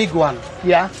one, the big one.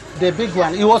 Yeah. The big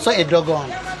one, it was also a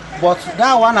Dogon. But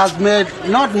that one has made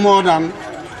not more than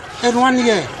in 1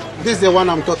 year. This is the one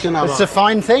I'm talking about. It's a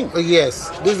fine thing. Yes,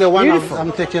 this is the one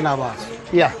I'm talking about.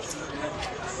 Yeah.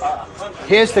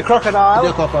 Here's the crocodile.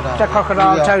 The crocodile. The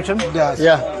crocodile totem. Yes.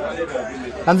 Yeah.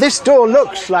 And this door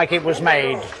looks like it was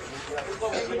made,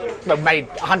 well, made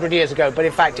 100 years ago, but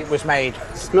in fact it was made.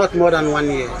 It's not more than 1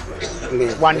 year.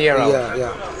 1 year old. Yeah,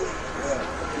 yeah.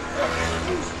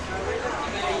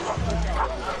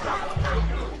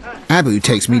 Abu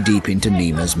takes me deep into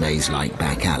Nima's maze-like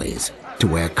back alleys, to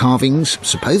where carvings,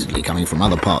 supposedly coming from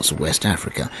other parts of West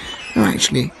Africa, are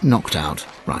actually knocked out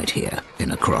right here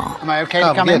in Accra. Am I okay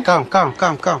to come in?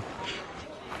 Come.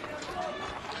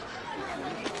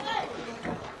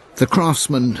 The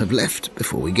craftsmen have left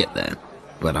before we get there,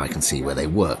 but I can see where they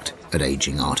worked at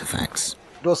aging artifacts.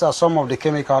 Those are some of the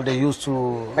chemicals they use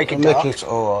to make it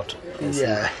old.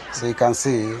 Yeah. So you can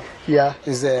see. Yeah.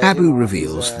 Abu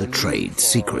reveals the trade's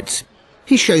secrets.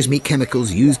 He shows me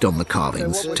chemicals used on the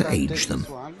carvings to age them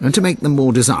and to make them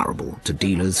more desirable to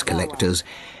dealers, collectors,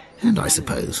 and I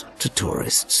suppose to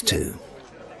tourists too.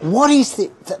 What is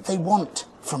it that they want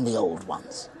from the old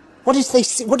ones? What do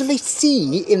they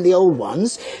see in the old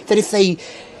ones that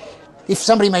if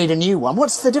somebody made a new one,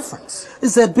 what's the difference?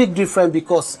 It's a big difference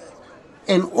because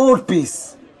an old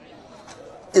piece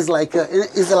is like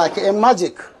a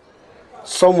magic.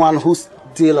 Someone who's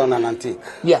deal on an antique.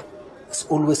 Yeah. It's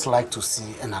always like to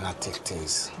see an antique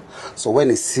things. So when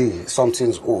he see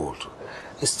something's old,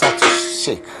 he start to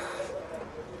shake.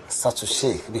 Start to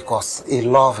shake because he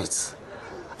love it.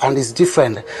 And it's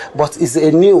different. But it's a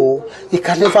new, he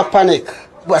can never panic.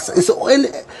 But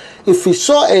if he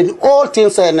saw an old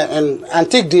thing, an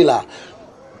antique dealer,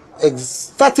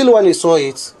 exactly when he saw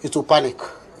it, it will panic.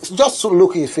 It's just to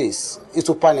look at his face, it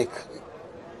will panic.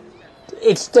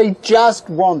 They just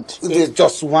want They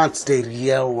just want the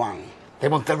real one. They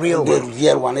want the real one. The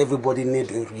real one. Everybody needs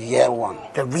the real one.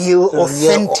 The real,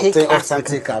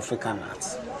 authentic African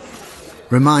art.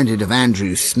 Reminded of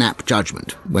Andrew's snap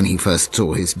judgment when he first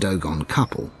saw his Dogon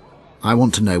couple, I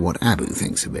want to know what Abu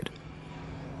thinks of it.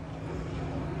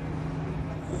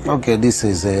 Okay, this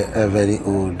is a very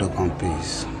old Dogon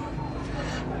piece.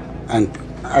 And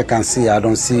I can see,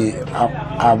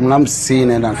 I'm not seeing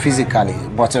it physically,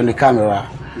 but on the camera,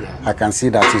 I can see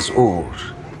that it's old.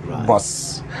 Right.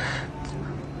 But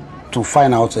to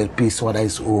find out a piece, whether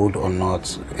it's old or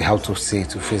not, you have to see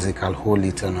it physical, hold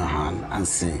it in your hand and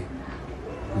see.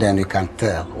 Then you can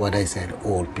tell whether it's an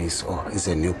old piece or it's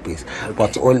a new piece. Okay.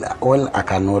 But all I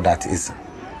can know that is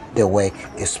the work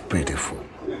is beautiful.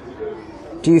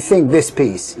 Do you think this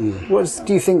piece,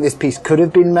 do you think this piece could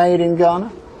have been made in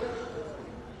Ghana?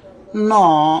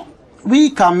 No,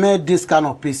 we can make this kind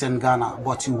of piece in Ghana,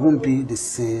 but it won't be the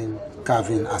same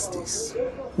carving as this.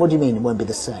 What do you mean it won't be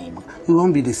the same? It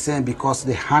won't be the same because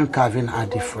the hand carving are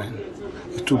different.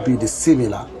 It will be the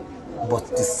similar, but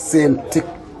the same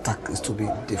tic-tac is to be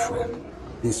different.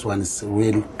 This one is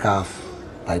really carved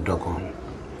by Dogon.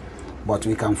 But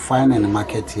we can find in the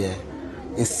market here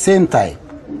a same type,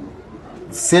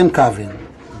 same carving,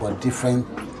 but different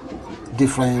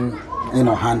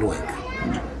handwork.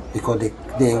 Because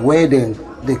the way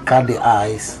they cut the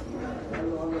eyes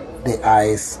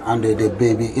and the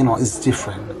baby, is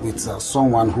different with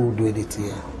someone who did it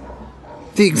here.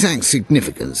 The exact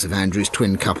significance of Andrew's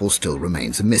twin couple still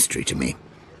remains a mystery to me.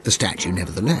 The statue,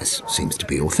 nevertheless, seems to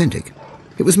be authentic.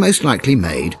 It was most likely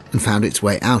made and found its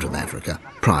way out of Africa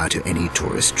prior to any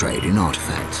tourist trade in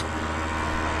artifacts.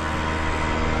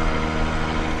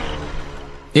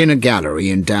 In a gallery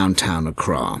in downtown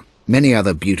Accra, many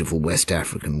other beautiful West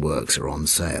African works are on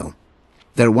sale.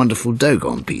 There are wonderful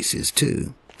Dogon pieces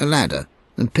too, a ladder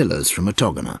and pillars from a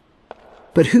Togona.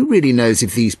 But who really knows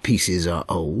if these pieces are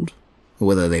old, or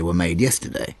whether they were made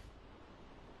yesterday?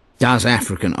 Does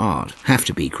African art have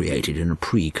to be created in a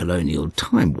pre-colonial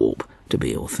time warp to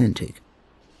be authentic?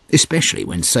 Especially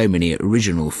when so many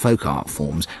original folk art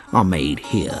forms are made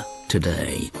here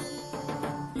today.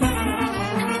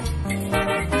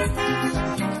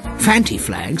 Fanti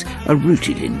flags are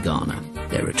rooted in Ghana.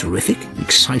 They're a terrific,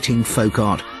 exciting folk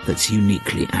art that's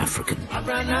uniquely African.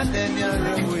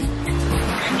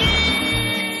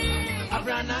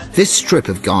 This strip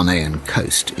of Ghanaian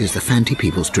coast is the Fanti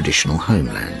people's traditional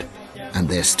homeland, and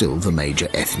they're still the major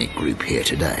ethnic group here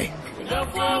today.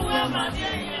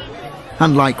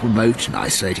 Unlike remote and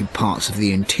isolated parts of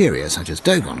the interior, such as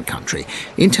Dogon country,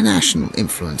 international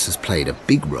influence has played a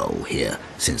big role here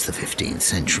since the 15th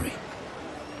century.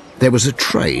 There was a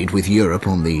trade with Europe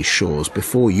on these shores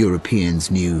before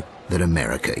Europeans knew that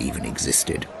America even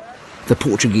existed. The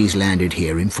Portuguese landed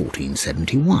here in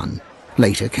 1471.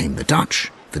 Later came the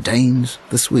Dutch, the Danes,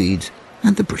 the Swedes,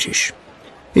 and the British.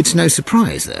 It's no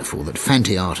surprise, therefore, that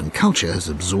Fanti art and culture has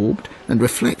absorbed and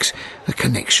reflects a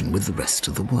connection with the rest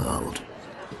of the world.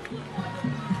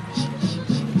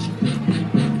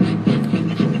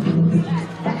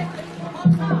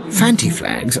 Fanti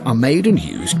flags are made and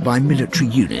used by military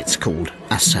units called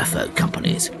Asafo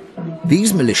companies.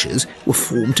 These militias were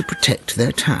formed to protect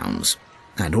their towns,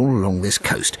 and all along this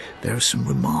coast there are some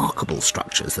remarkable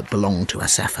structures that belong to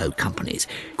Asafo companies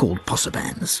called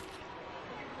posabans.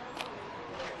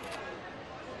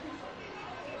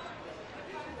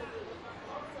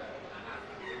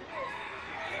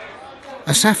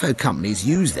 Asafo companies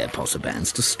use their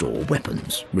posabans to store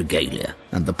weapons, regalia,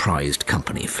 and the prized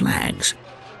company flags.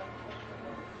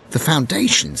 The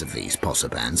foundations of these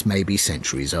posabans may be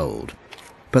centuries old,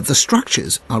 but the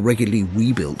structures are regularly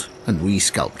rebuilt and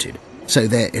resculpted, so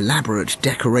their elaborate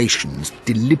decorations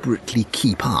deliberately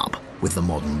keep up with the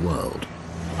modern world.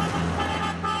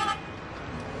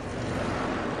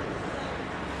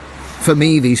 For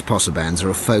me, these posabans are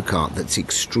a folk art that's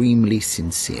extremely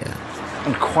sincere.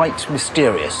 And quite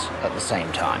mysterious at the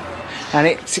same time. And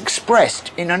it's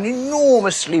expressed in an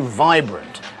enormously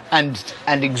vibrant and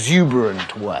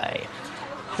exuberant way.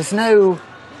 There's no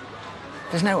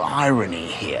irony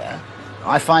here.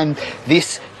 I find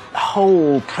this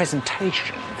whole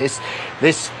presentation, this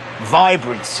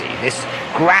vibrancy, this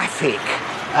graphic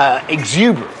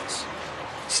exuberance,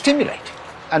 stimulating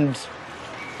and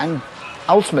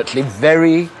ultimately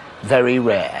very, very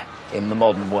rare in the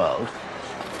modern world.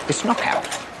 It's knockout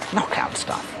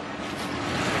stuff.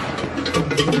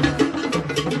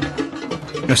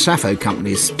 Asafo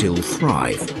companies still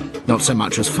thrive, not so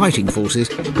much as fighting forces,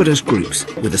 but as groups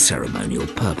with a ceremonial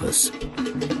purpose.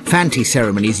 Fanti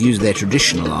ceremonies use their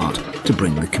traditional art to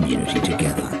bring the community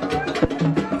together.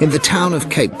 In the town of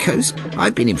Cape Coast,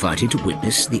 I've been invited to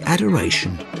witness the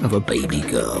adoration of a baby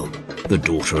girl, the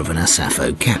daughter of an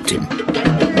Asafo captain.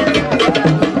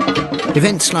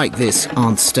 Events like this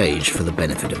aren't staged for the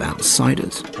benefit of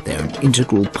outsiders. They're an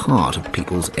integral part of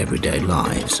people's everyday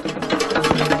lives.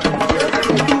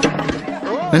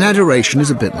 An adoration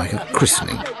is a bit like a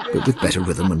christening, but with better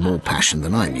rhythm and more passion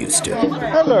than I'm used to.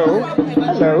 Hello,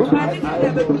 hello,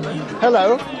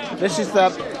 hello. This is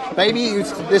the baby who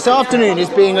this afternoon is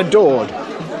being adored,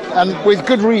 and with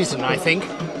good reason, I think,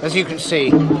 as you can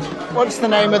see. What's the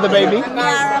name of the baby?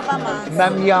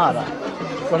 Mamyara.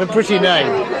 What a pretty name.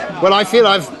 Well, I feel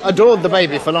I've adored the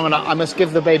baby for long enough. I must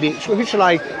give the baby... Who shall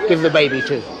I give the baby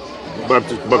to? Back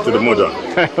to the mother.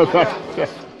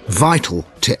 Vital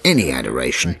to any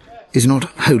adoration is not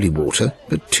holy water,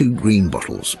 but 2 green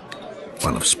bottles.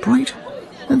 One of Sprite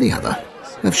and the other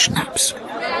of schnapps.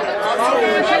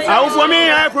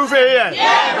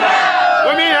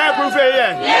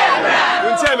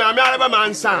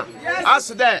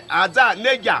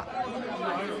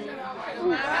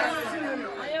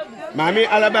 Mami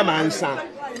Alabama Ansa.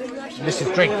 This is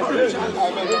drink.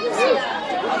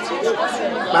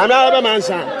 Mami Alabama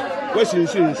Ansa. What's in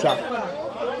Sunsa?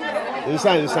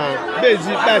 Insa.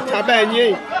 Busy back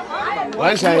Tabani.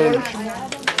 One side.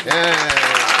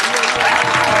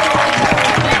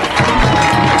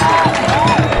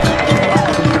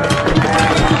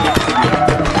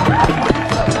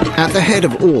 At the head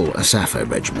of all Asafo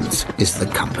regiments is the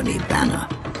company banner,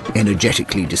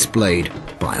 energetically displayed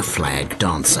by a flag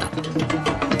dancer.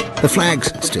 The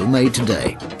flags, still made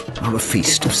today, are a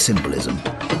feast of symbolism.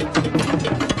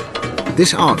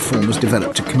 This art form was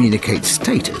developed to communicate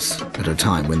status at a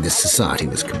time when this society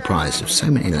was comprised of so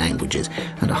many languages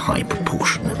and a high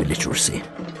proportion of illiteracy.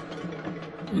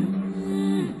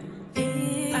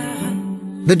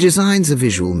 The designs are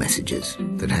visual messages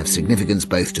that have significance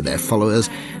both to their followers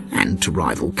and to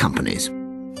rival companies.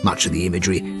 Much of the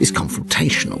imagery is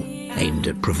confrontational, aimed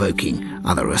at provoking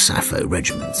other Asafo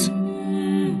regiments.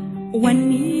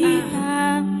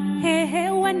 Juanita, hey, hey,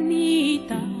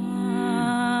 Juanita.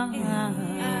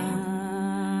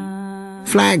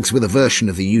 Flags with a version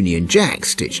of the Union Jack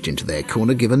stitched into their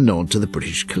corner give a nod to the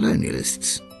British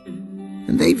colonialists.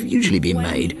 And they've usually been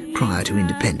made prior to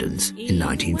independence in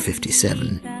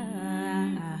 1957.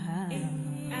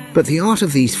 But the art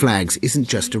of these flags isn't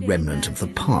just a remnant of the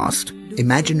past.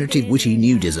 Imaginative, witty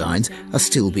new designs are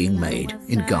still being made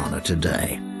in Ghana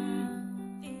today.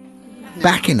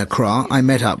 Back in Accra, I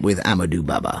met up with Amadou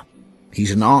Baba.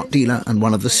 He's an art dealer and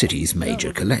one of the city's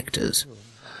major collectors.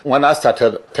 When I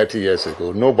started 30 years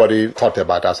ago, nobody thought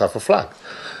about Asafo flag.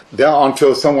 Then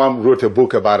until someone wrote a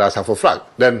book about Asafo flag,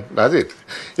 then that's it.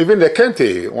 Even the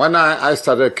kente, when I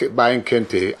started buying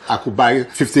kente, I could buy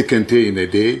 50 kente in a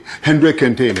day, 100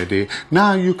 kente in a day.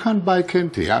 Now you can't buy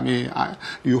kente. I mean,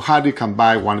 you hardly can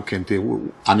buy one kente,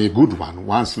 and a good one,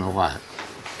 once in a while.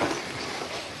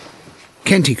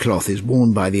 Kente cloth is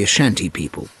worn by the Ashanti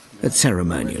people at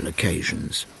ceremonial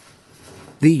occasions.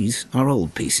 These are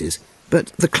old pieces,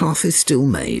 but the cloth is still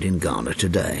made in Ghana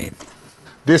today.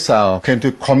 These are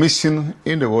kente commissioned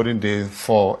in the olden days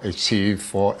for a chief,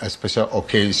 for a special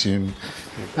occasion.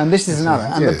 And this is another,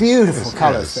 and the beautiful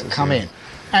colours that come in.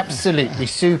 Absolutely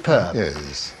superb.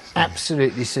 Yes.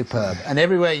 Absolutely superb. And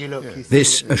everywhere you look... You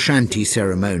this Ashanti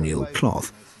ceremonial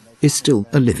cloth is still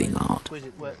a living art.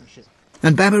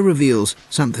 And Baba reveals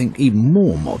something even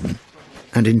more modern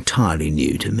and entirely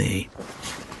new to me.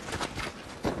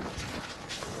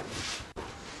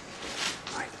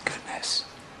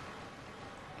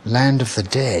 Land of the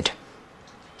Dead.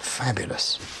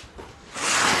 Fabulous.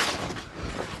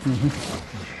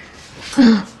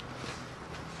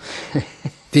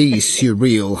 These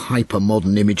surreal,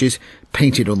 hyper-modern images,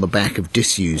 painted on the back of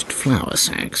disused flour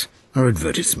sacks, are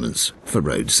advertisements for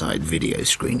roadside video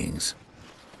screenings.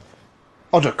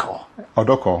 Odoko.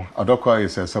 Odoko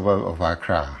is a suburb of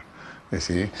Accra, you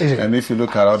see. And if you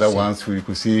look at other ones, we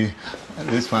could see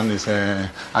this one is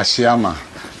Ashiama.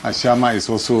 Ashiama is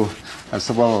also a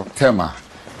suburb of Tema.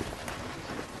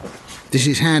 This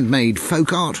is handmade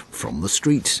folk art from the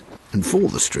streets and for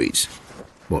the streets.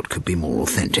 What could be more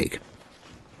authentic?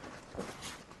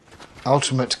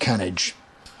 Ultimate carnage,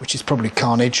 which is probably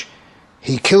carnage.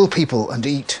 He killed people and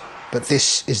eat, but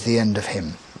this is the end of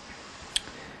him.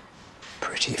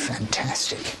 Pretty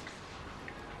fantastic.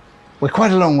 We're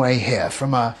quite a long way here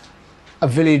from a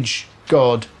village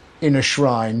god in a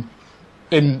shrine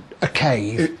in a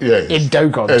cave in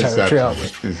Dogon territory,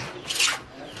 aren't we?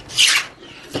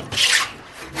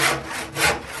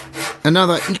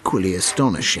 Another equally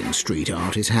astonishing street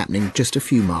art is happening just a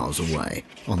few miles away,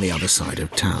 on the other side of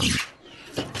town.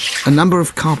 A number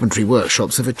of carpentry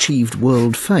workshops have achieved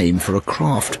world fame for a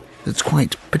craft that's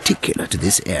quite particular to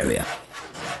this area: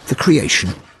 the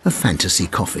creation of fantasy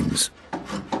coffins.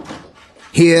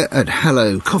 Here at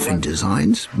Hello Coffin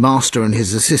Designs, Master and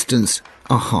his assistants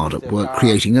are hard at work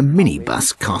creating a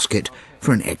minibus casket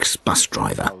for an ex-bus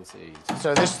driver.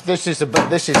 So this is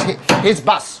his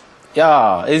bus.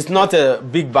 Yeah, it's not a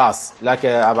big bus, like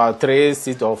about 3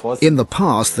 seats or 4 seats. In the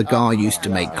past, the Gar used to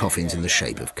make coffins in the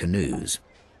shape of canoes.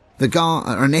 The Gar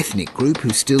are an ethnic group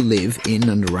who still live in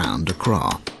and around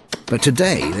Accra. But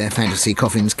today, their fantasy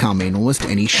coffins come in almost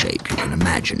any shape you can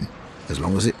imagine, as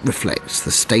long as it reflects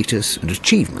the status and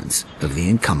achievements of the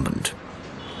incumbent.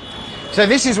 So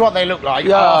this is what they look like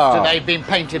after they've been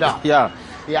painted up? Yeah.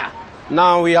 Yeah.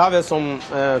 Now we have some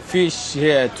fish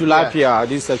here, tilapia. Yeah.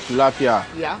 This is tilapia.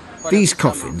 Yeah. These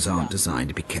coffins aren't designed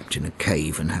to be kept in a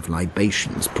cave and have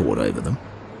libations poured over them.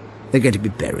 They're going to be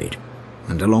buried,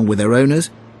 and along with their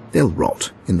owners, they'll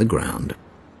rot in the ground.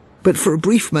 But for a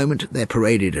brief moment, they're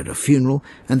paraded at a funeral,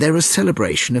 and they're a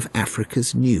celebration of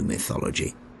Africa's new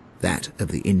mythology, that of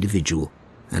the individual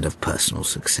and of personal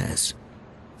success.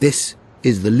 This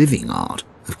is the living art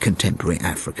of contemporary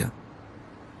Africa.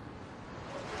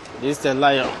 This is a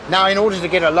lion. Now, in order to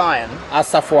get a lion,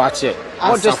 Asafuache.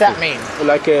 What does that mean?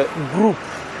 Like a group.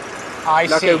 I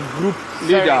like see. a group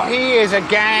leader. So he is a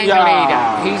gang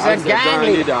leader. He's a gang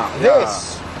leader.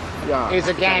 This is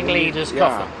a gang leader's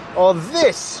coffin. Or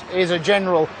this is a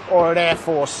general or an Air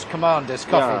Force commander's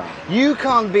coffin. You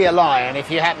can't be a lion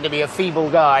if you happen to be a feeble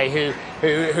guy who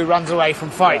runs away from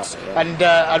fights and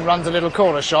runs a little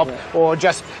corner shop or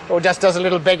just does a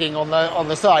little begging on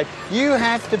the side. You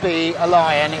have to be a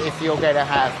lion if you're going to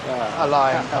have a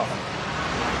lion coffin.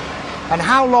 And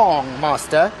how long,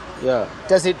 Master,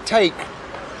 does it take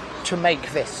to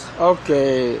make this?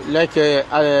 Okay, like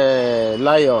a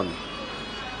lion.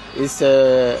 It's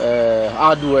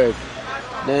hard work.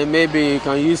 Then maybe you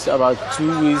can use about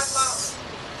 2 weeks,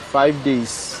 5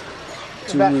 days.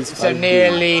 2 weeks, 5 so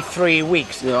nearly 3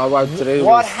 weeks. Yeah, about 3 weeks.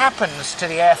 What happens to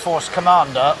the Air Force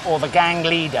commander or the gang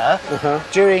leader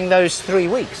during those 3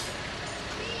 weeks?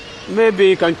 Maybe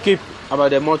you can keep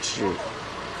about the mortuary,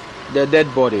 the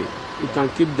dead body. You can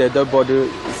keep the dead body,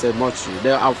 it's a mortuary.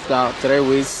 Then after 3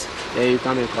 weeks, then you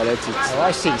come and collect it. Oh,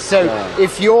 I see. So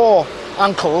if your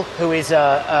uncle, who is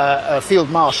a field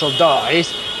marshal,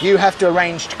 dies, you have to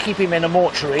arrange to keep him in a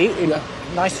mortuary,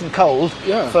 nice and cold,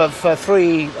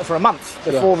 for a month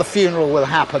before the funeral will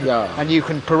happen, and you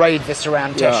can parade this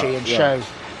around Teshi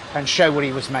and show what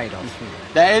he was made of.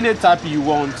 Then any type you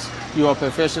want, you are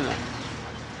professional.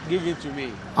 Give it to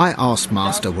me. I asked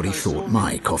Master what he thought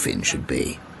my coffin should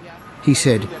be. He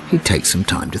said he'd take some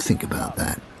time to think about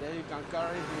that.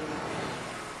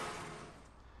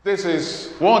 This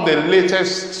is one of the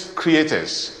latest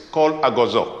creators called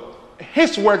Agozo.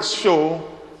 His works show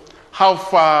how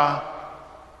far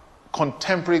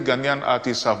contemporary Ghanaian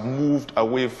artists have moved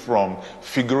away from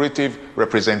figurative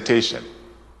representation.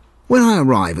 When I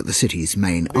arrive at the city's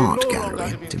main art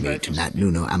gallery to meet Nat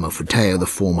Nuno Amofuteo, the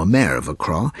former mayor of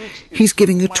Accra, he's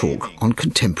giving a talk on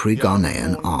contemporary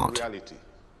Ghanaian art.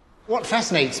 What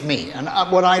fascinates me and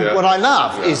what I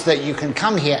love is that you can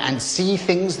come here and see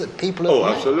things that people have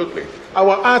made. Absolutely.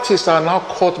 Our artists are now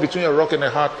caught between a rock and a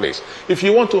hard place. If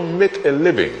you want to make a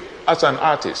living as an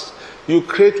artist, you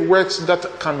create works that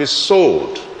can be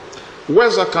sold.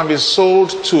 Works that can be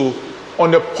sold to,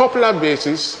 on a popular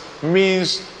basis,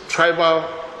 means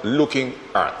tribal-looking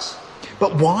art.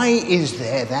 But why is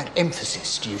there that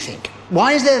emphasis, do you think?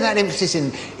 Why is there that emphasis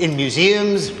in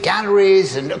museums,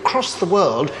 galleries, and across the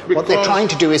world? What they're trying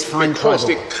to do is find because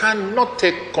tribal. they cannot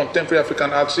take contemporary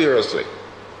African art seriously.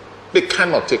 They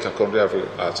cannot take contemporary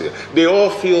African art seriously. They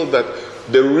all feel that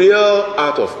the real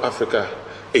art of Africa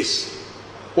is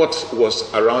what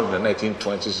was around in the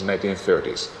 1920s,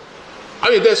 1930s.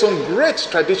 I mean, there's some great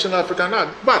traditional African art,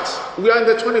 but we are in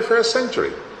the 21st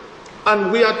century.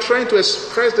 And we are trying to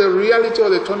express the reality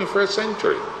of the 21st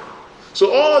century.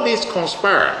 So all these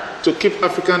conspire to keep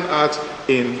African art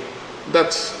in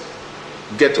that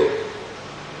ghetto.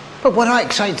 But what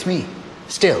excites me,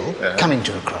 still, coming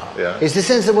to Accra, is the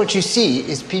sense that what you see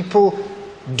is people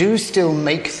do still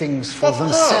make things for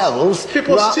themselves.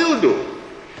 People still do.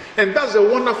 And that's a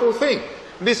wonderful thing.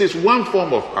 This is one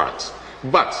form of art.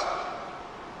 But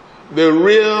the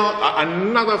real,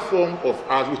 another form of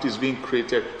art which is being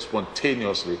created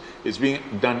spontaneously is being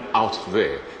done out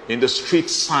there, in the street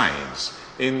signs,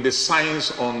 in the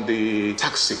signs on the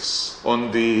taxis, on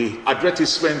the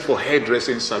advertisement for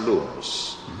hairdressing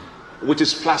salons, which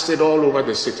is plastered all over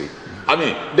the city. I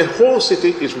mean, the whole city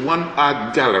is one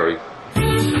art gallery.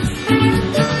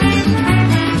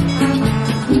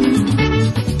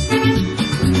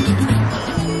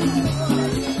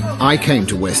 I came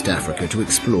to West Africa to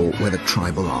explore whether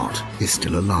tribal art is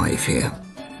still alive here.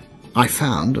 I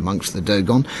found, amongst the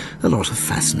Dogon, a lot of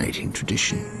fascinating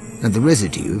tradition and the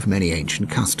residue of many ancient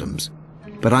customs.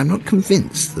 But I'm not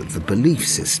convinced that the belief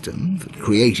system that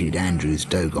created Andrew's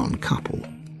Dogon couple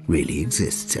really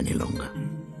exists any longer.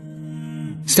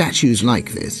 Statues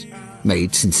like this,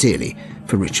 made sincerely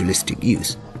for ritualistic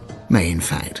use, may in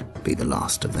fact be the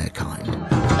last of their kind.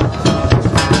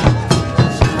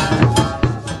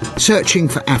 Searching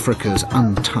for Africa's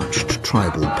untouched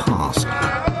tribal past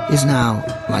is now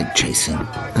like chasing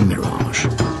a mirage.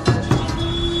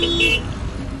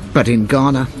 But in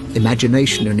Ghana,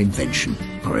 imagination and invention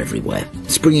are everywhere,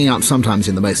 springing up sometimes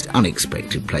in the most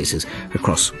unexpected places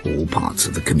across all parts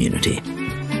of the community.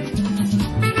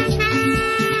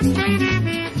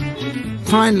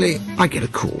 Finally, I get a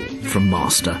call from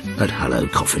Master at Hello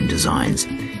Coffin Designs.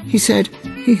 He said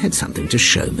he had something to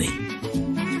show me.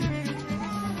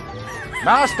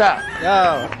 Master!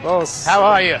 Yeah, boss. How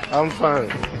are you? I'm fine.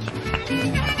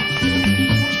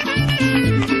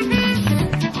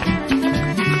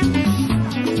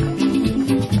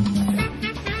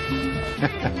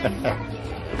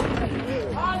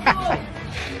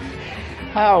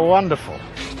 How wonderful.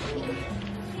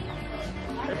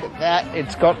 That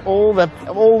it's got all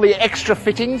the extra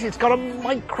fittings. It's got a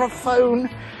microphone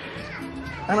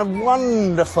and a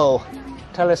wonderful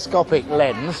telescopic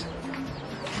lens.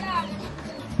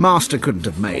 Master couldn't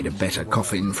have made a better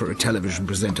coffin for a television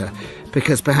presenter,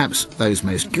 because perhaps those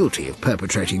most guilty of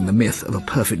perpetrating the myth of a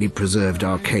perfectly preserved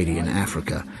Arcadian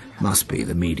Africa must be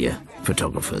the media,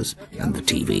 photographers and the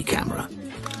TV camera.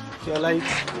 You're late.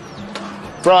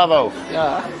 Bravo.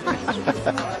 Yeah.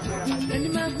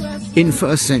 In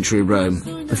first century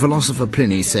Rome, the philosopher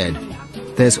Pliny said,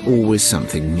 "There's always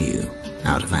something new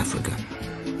out of Africa."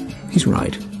 He's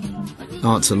right.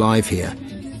 Art's alive here,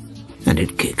 and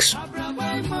it kicks.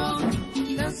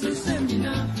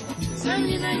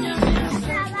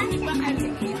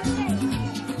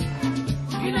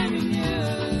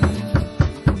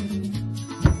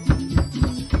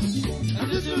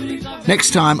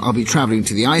 Next time I'll be travelling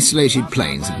to the isolated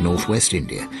plains of northwest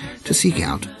India to seek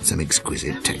out some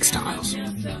exquisite textiles.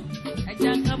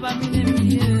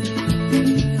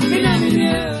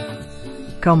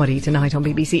 Comedy tonight on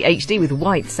BBC HD with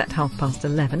Whites at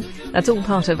 11:30. That's all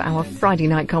part of our Friday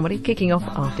night comedy, kicking off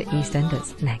after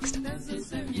EastEnders next.